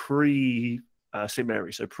position St.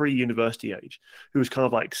 Mary's, so pre-university age, who was kind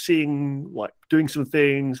of like seeing, like doing some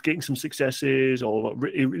things, getting some successes, or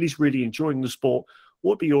at least really enjoying the sport?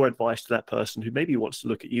 What would be your advice to that person who maybe wants to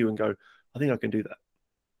look at you and go, I think I can do that?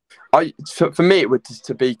 For me, it would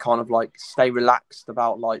to be kind of like stay relaxed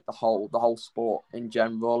about like the whole sport in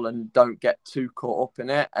general, and don't get too caught up in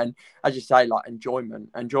it. And as you say, like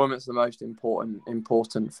enjoyment's the most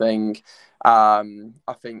important thing. I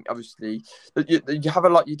think obviously you do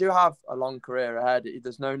have a long career ahead.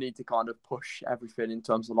 There's no need to kind of push everything in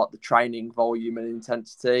terms of like the training volume and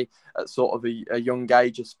intensity at sort of a young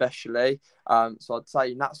age, especially. So I'd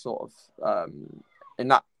say in that sort of in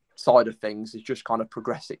that side of things is just kind of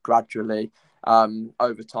progress it gradually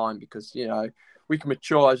over time, because you know we can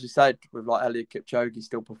mature, as you said, with like Eliud Kipchoge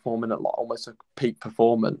still performing at like almost a peak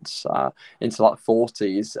performance into like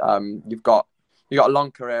 40s. You've got a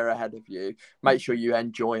long career ahead of you. Make sure you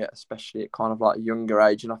enjoy it, especially at kind of like a younger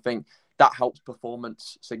age, and I think that helps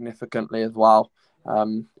performance significantly as well.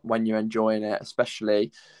 When you're enjoying it,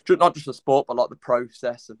 especially not just the sport, but like the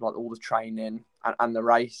process of like all the training and the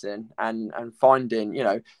racing, and finding, you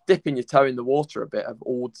know, dipping your toe in the water a bit of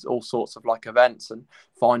all sorts of like events, and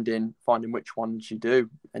finding which ones you do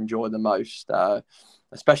enjoy the most,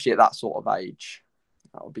 especially at that sort of age.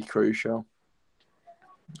 That would be crucial.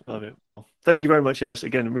 Love it. Thank you very much. Yes,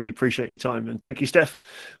 again, I really appreciate your time, and thank you, Steph,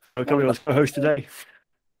 for coming on as co-host today.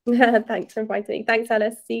 Thanks for inviting me. Thanks,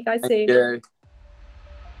 Ellis. See you guys soon. Thank you.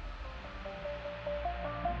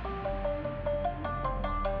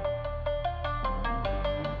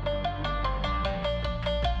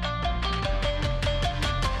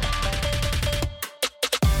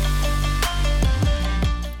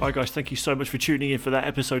 All right, guys, thank you so much for tuning in for that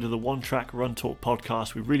episode of the One Track Run Talk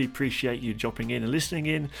podcast. We really appreciate you dropping in and listening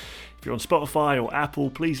in. If you're on Spotify or Apple,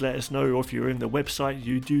 please let us know. Or if you're in the website,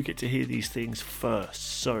 you do get to hear these things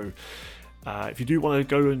first. So if you do want to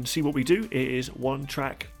go and see what we do, it is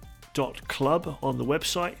onetrack.club on the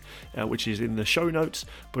website, which is in the show notes.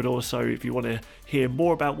 But also, if you want to hear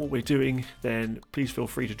more about what we're doing, then please feel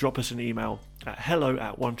free to drop us an email at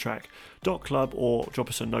hello@onetrack.club or drop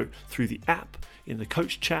us a note through the app, in the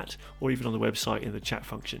coach chat, or even on the website in the chat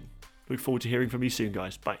function. Look forward to hearing from you soon,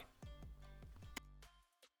 guys. Bye.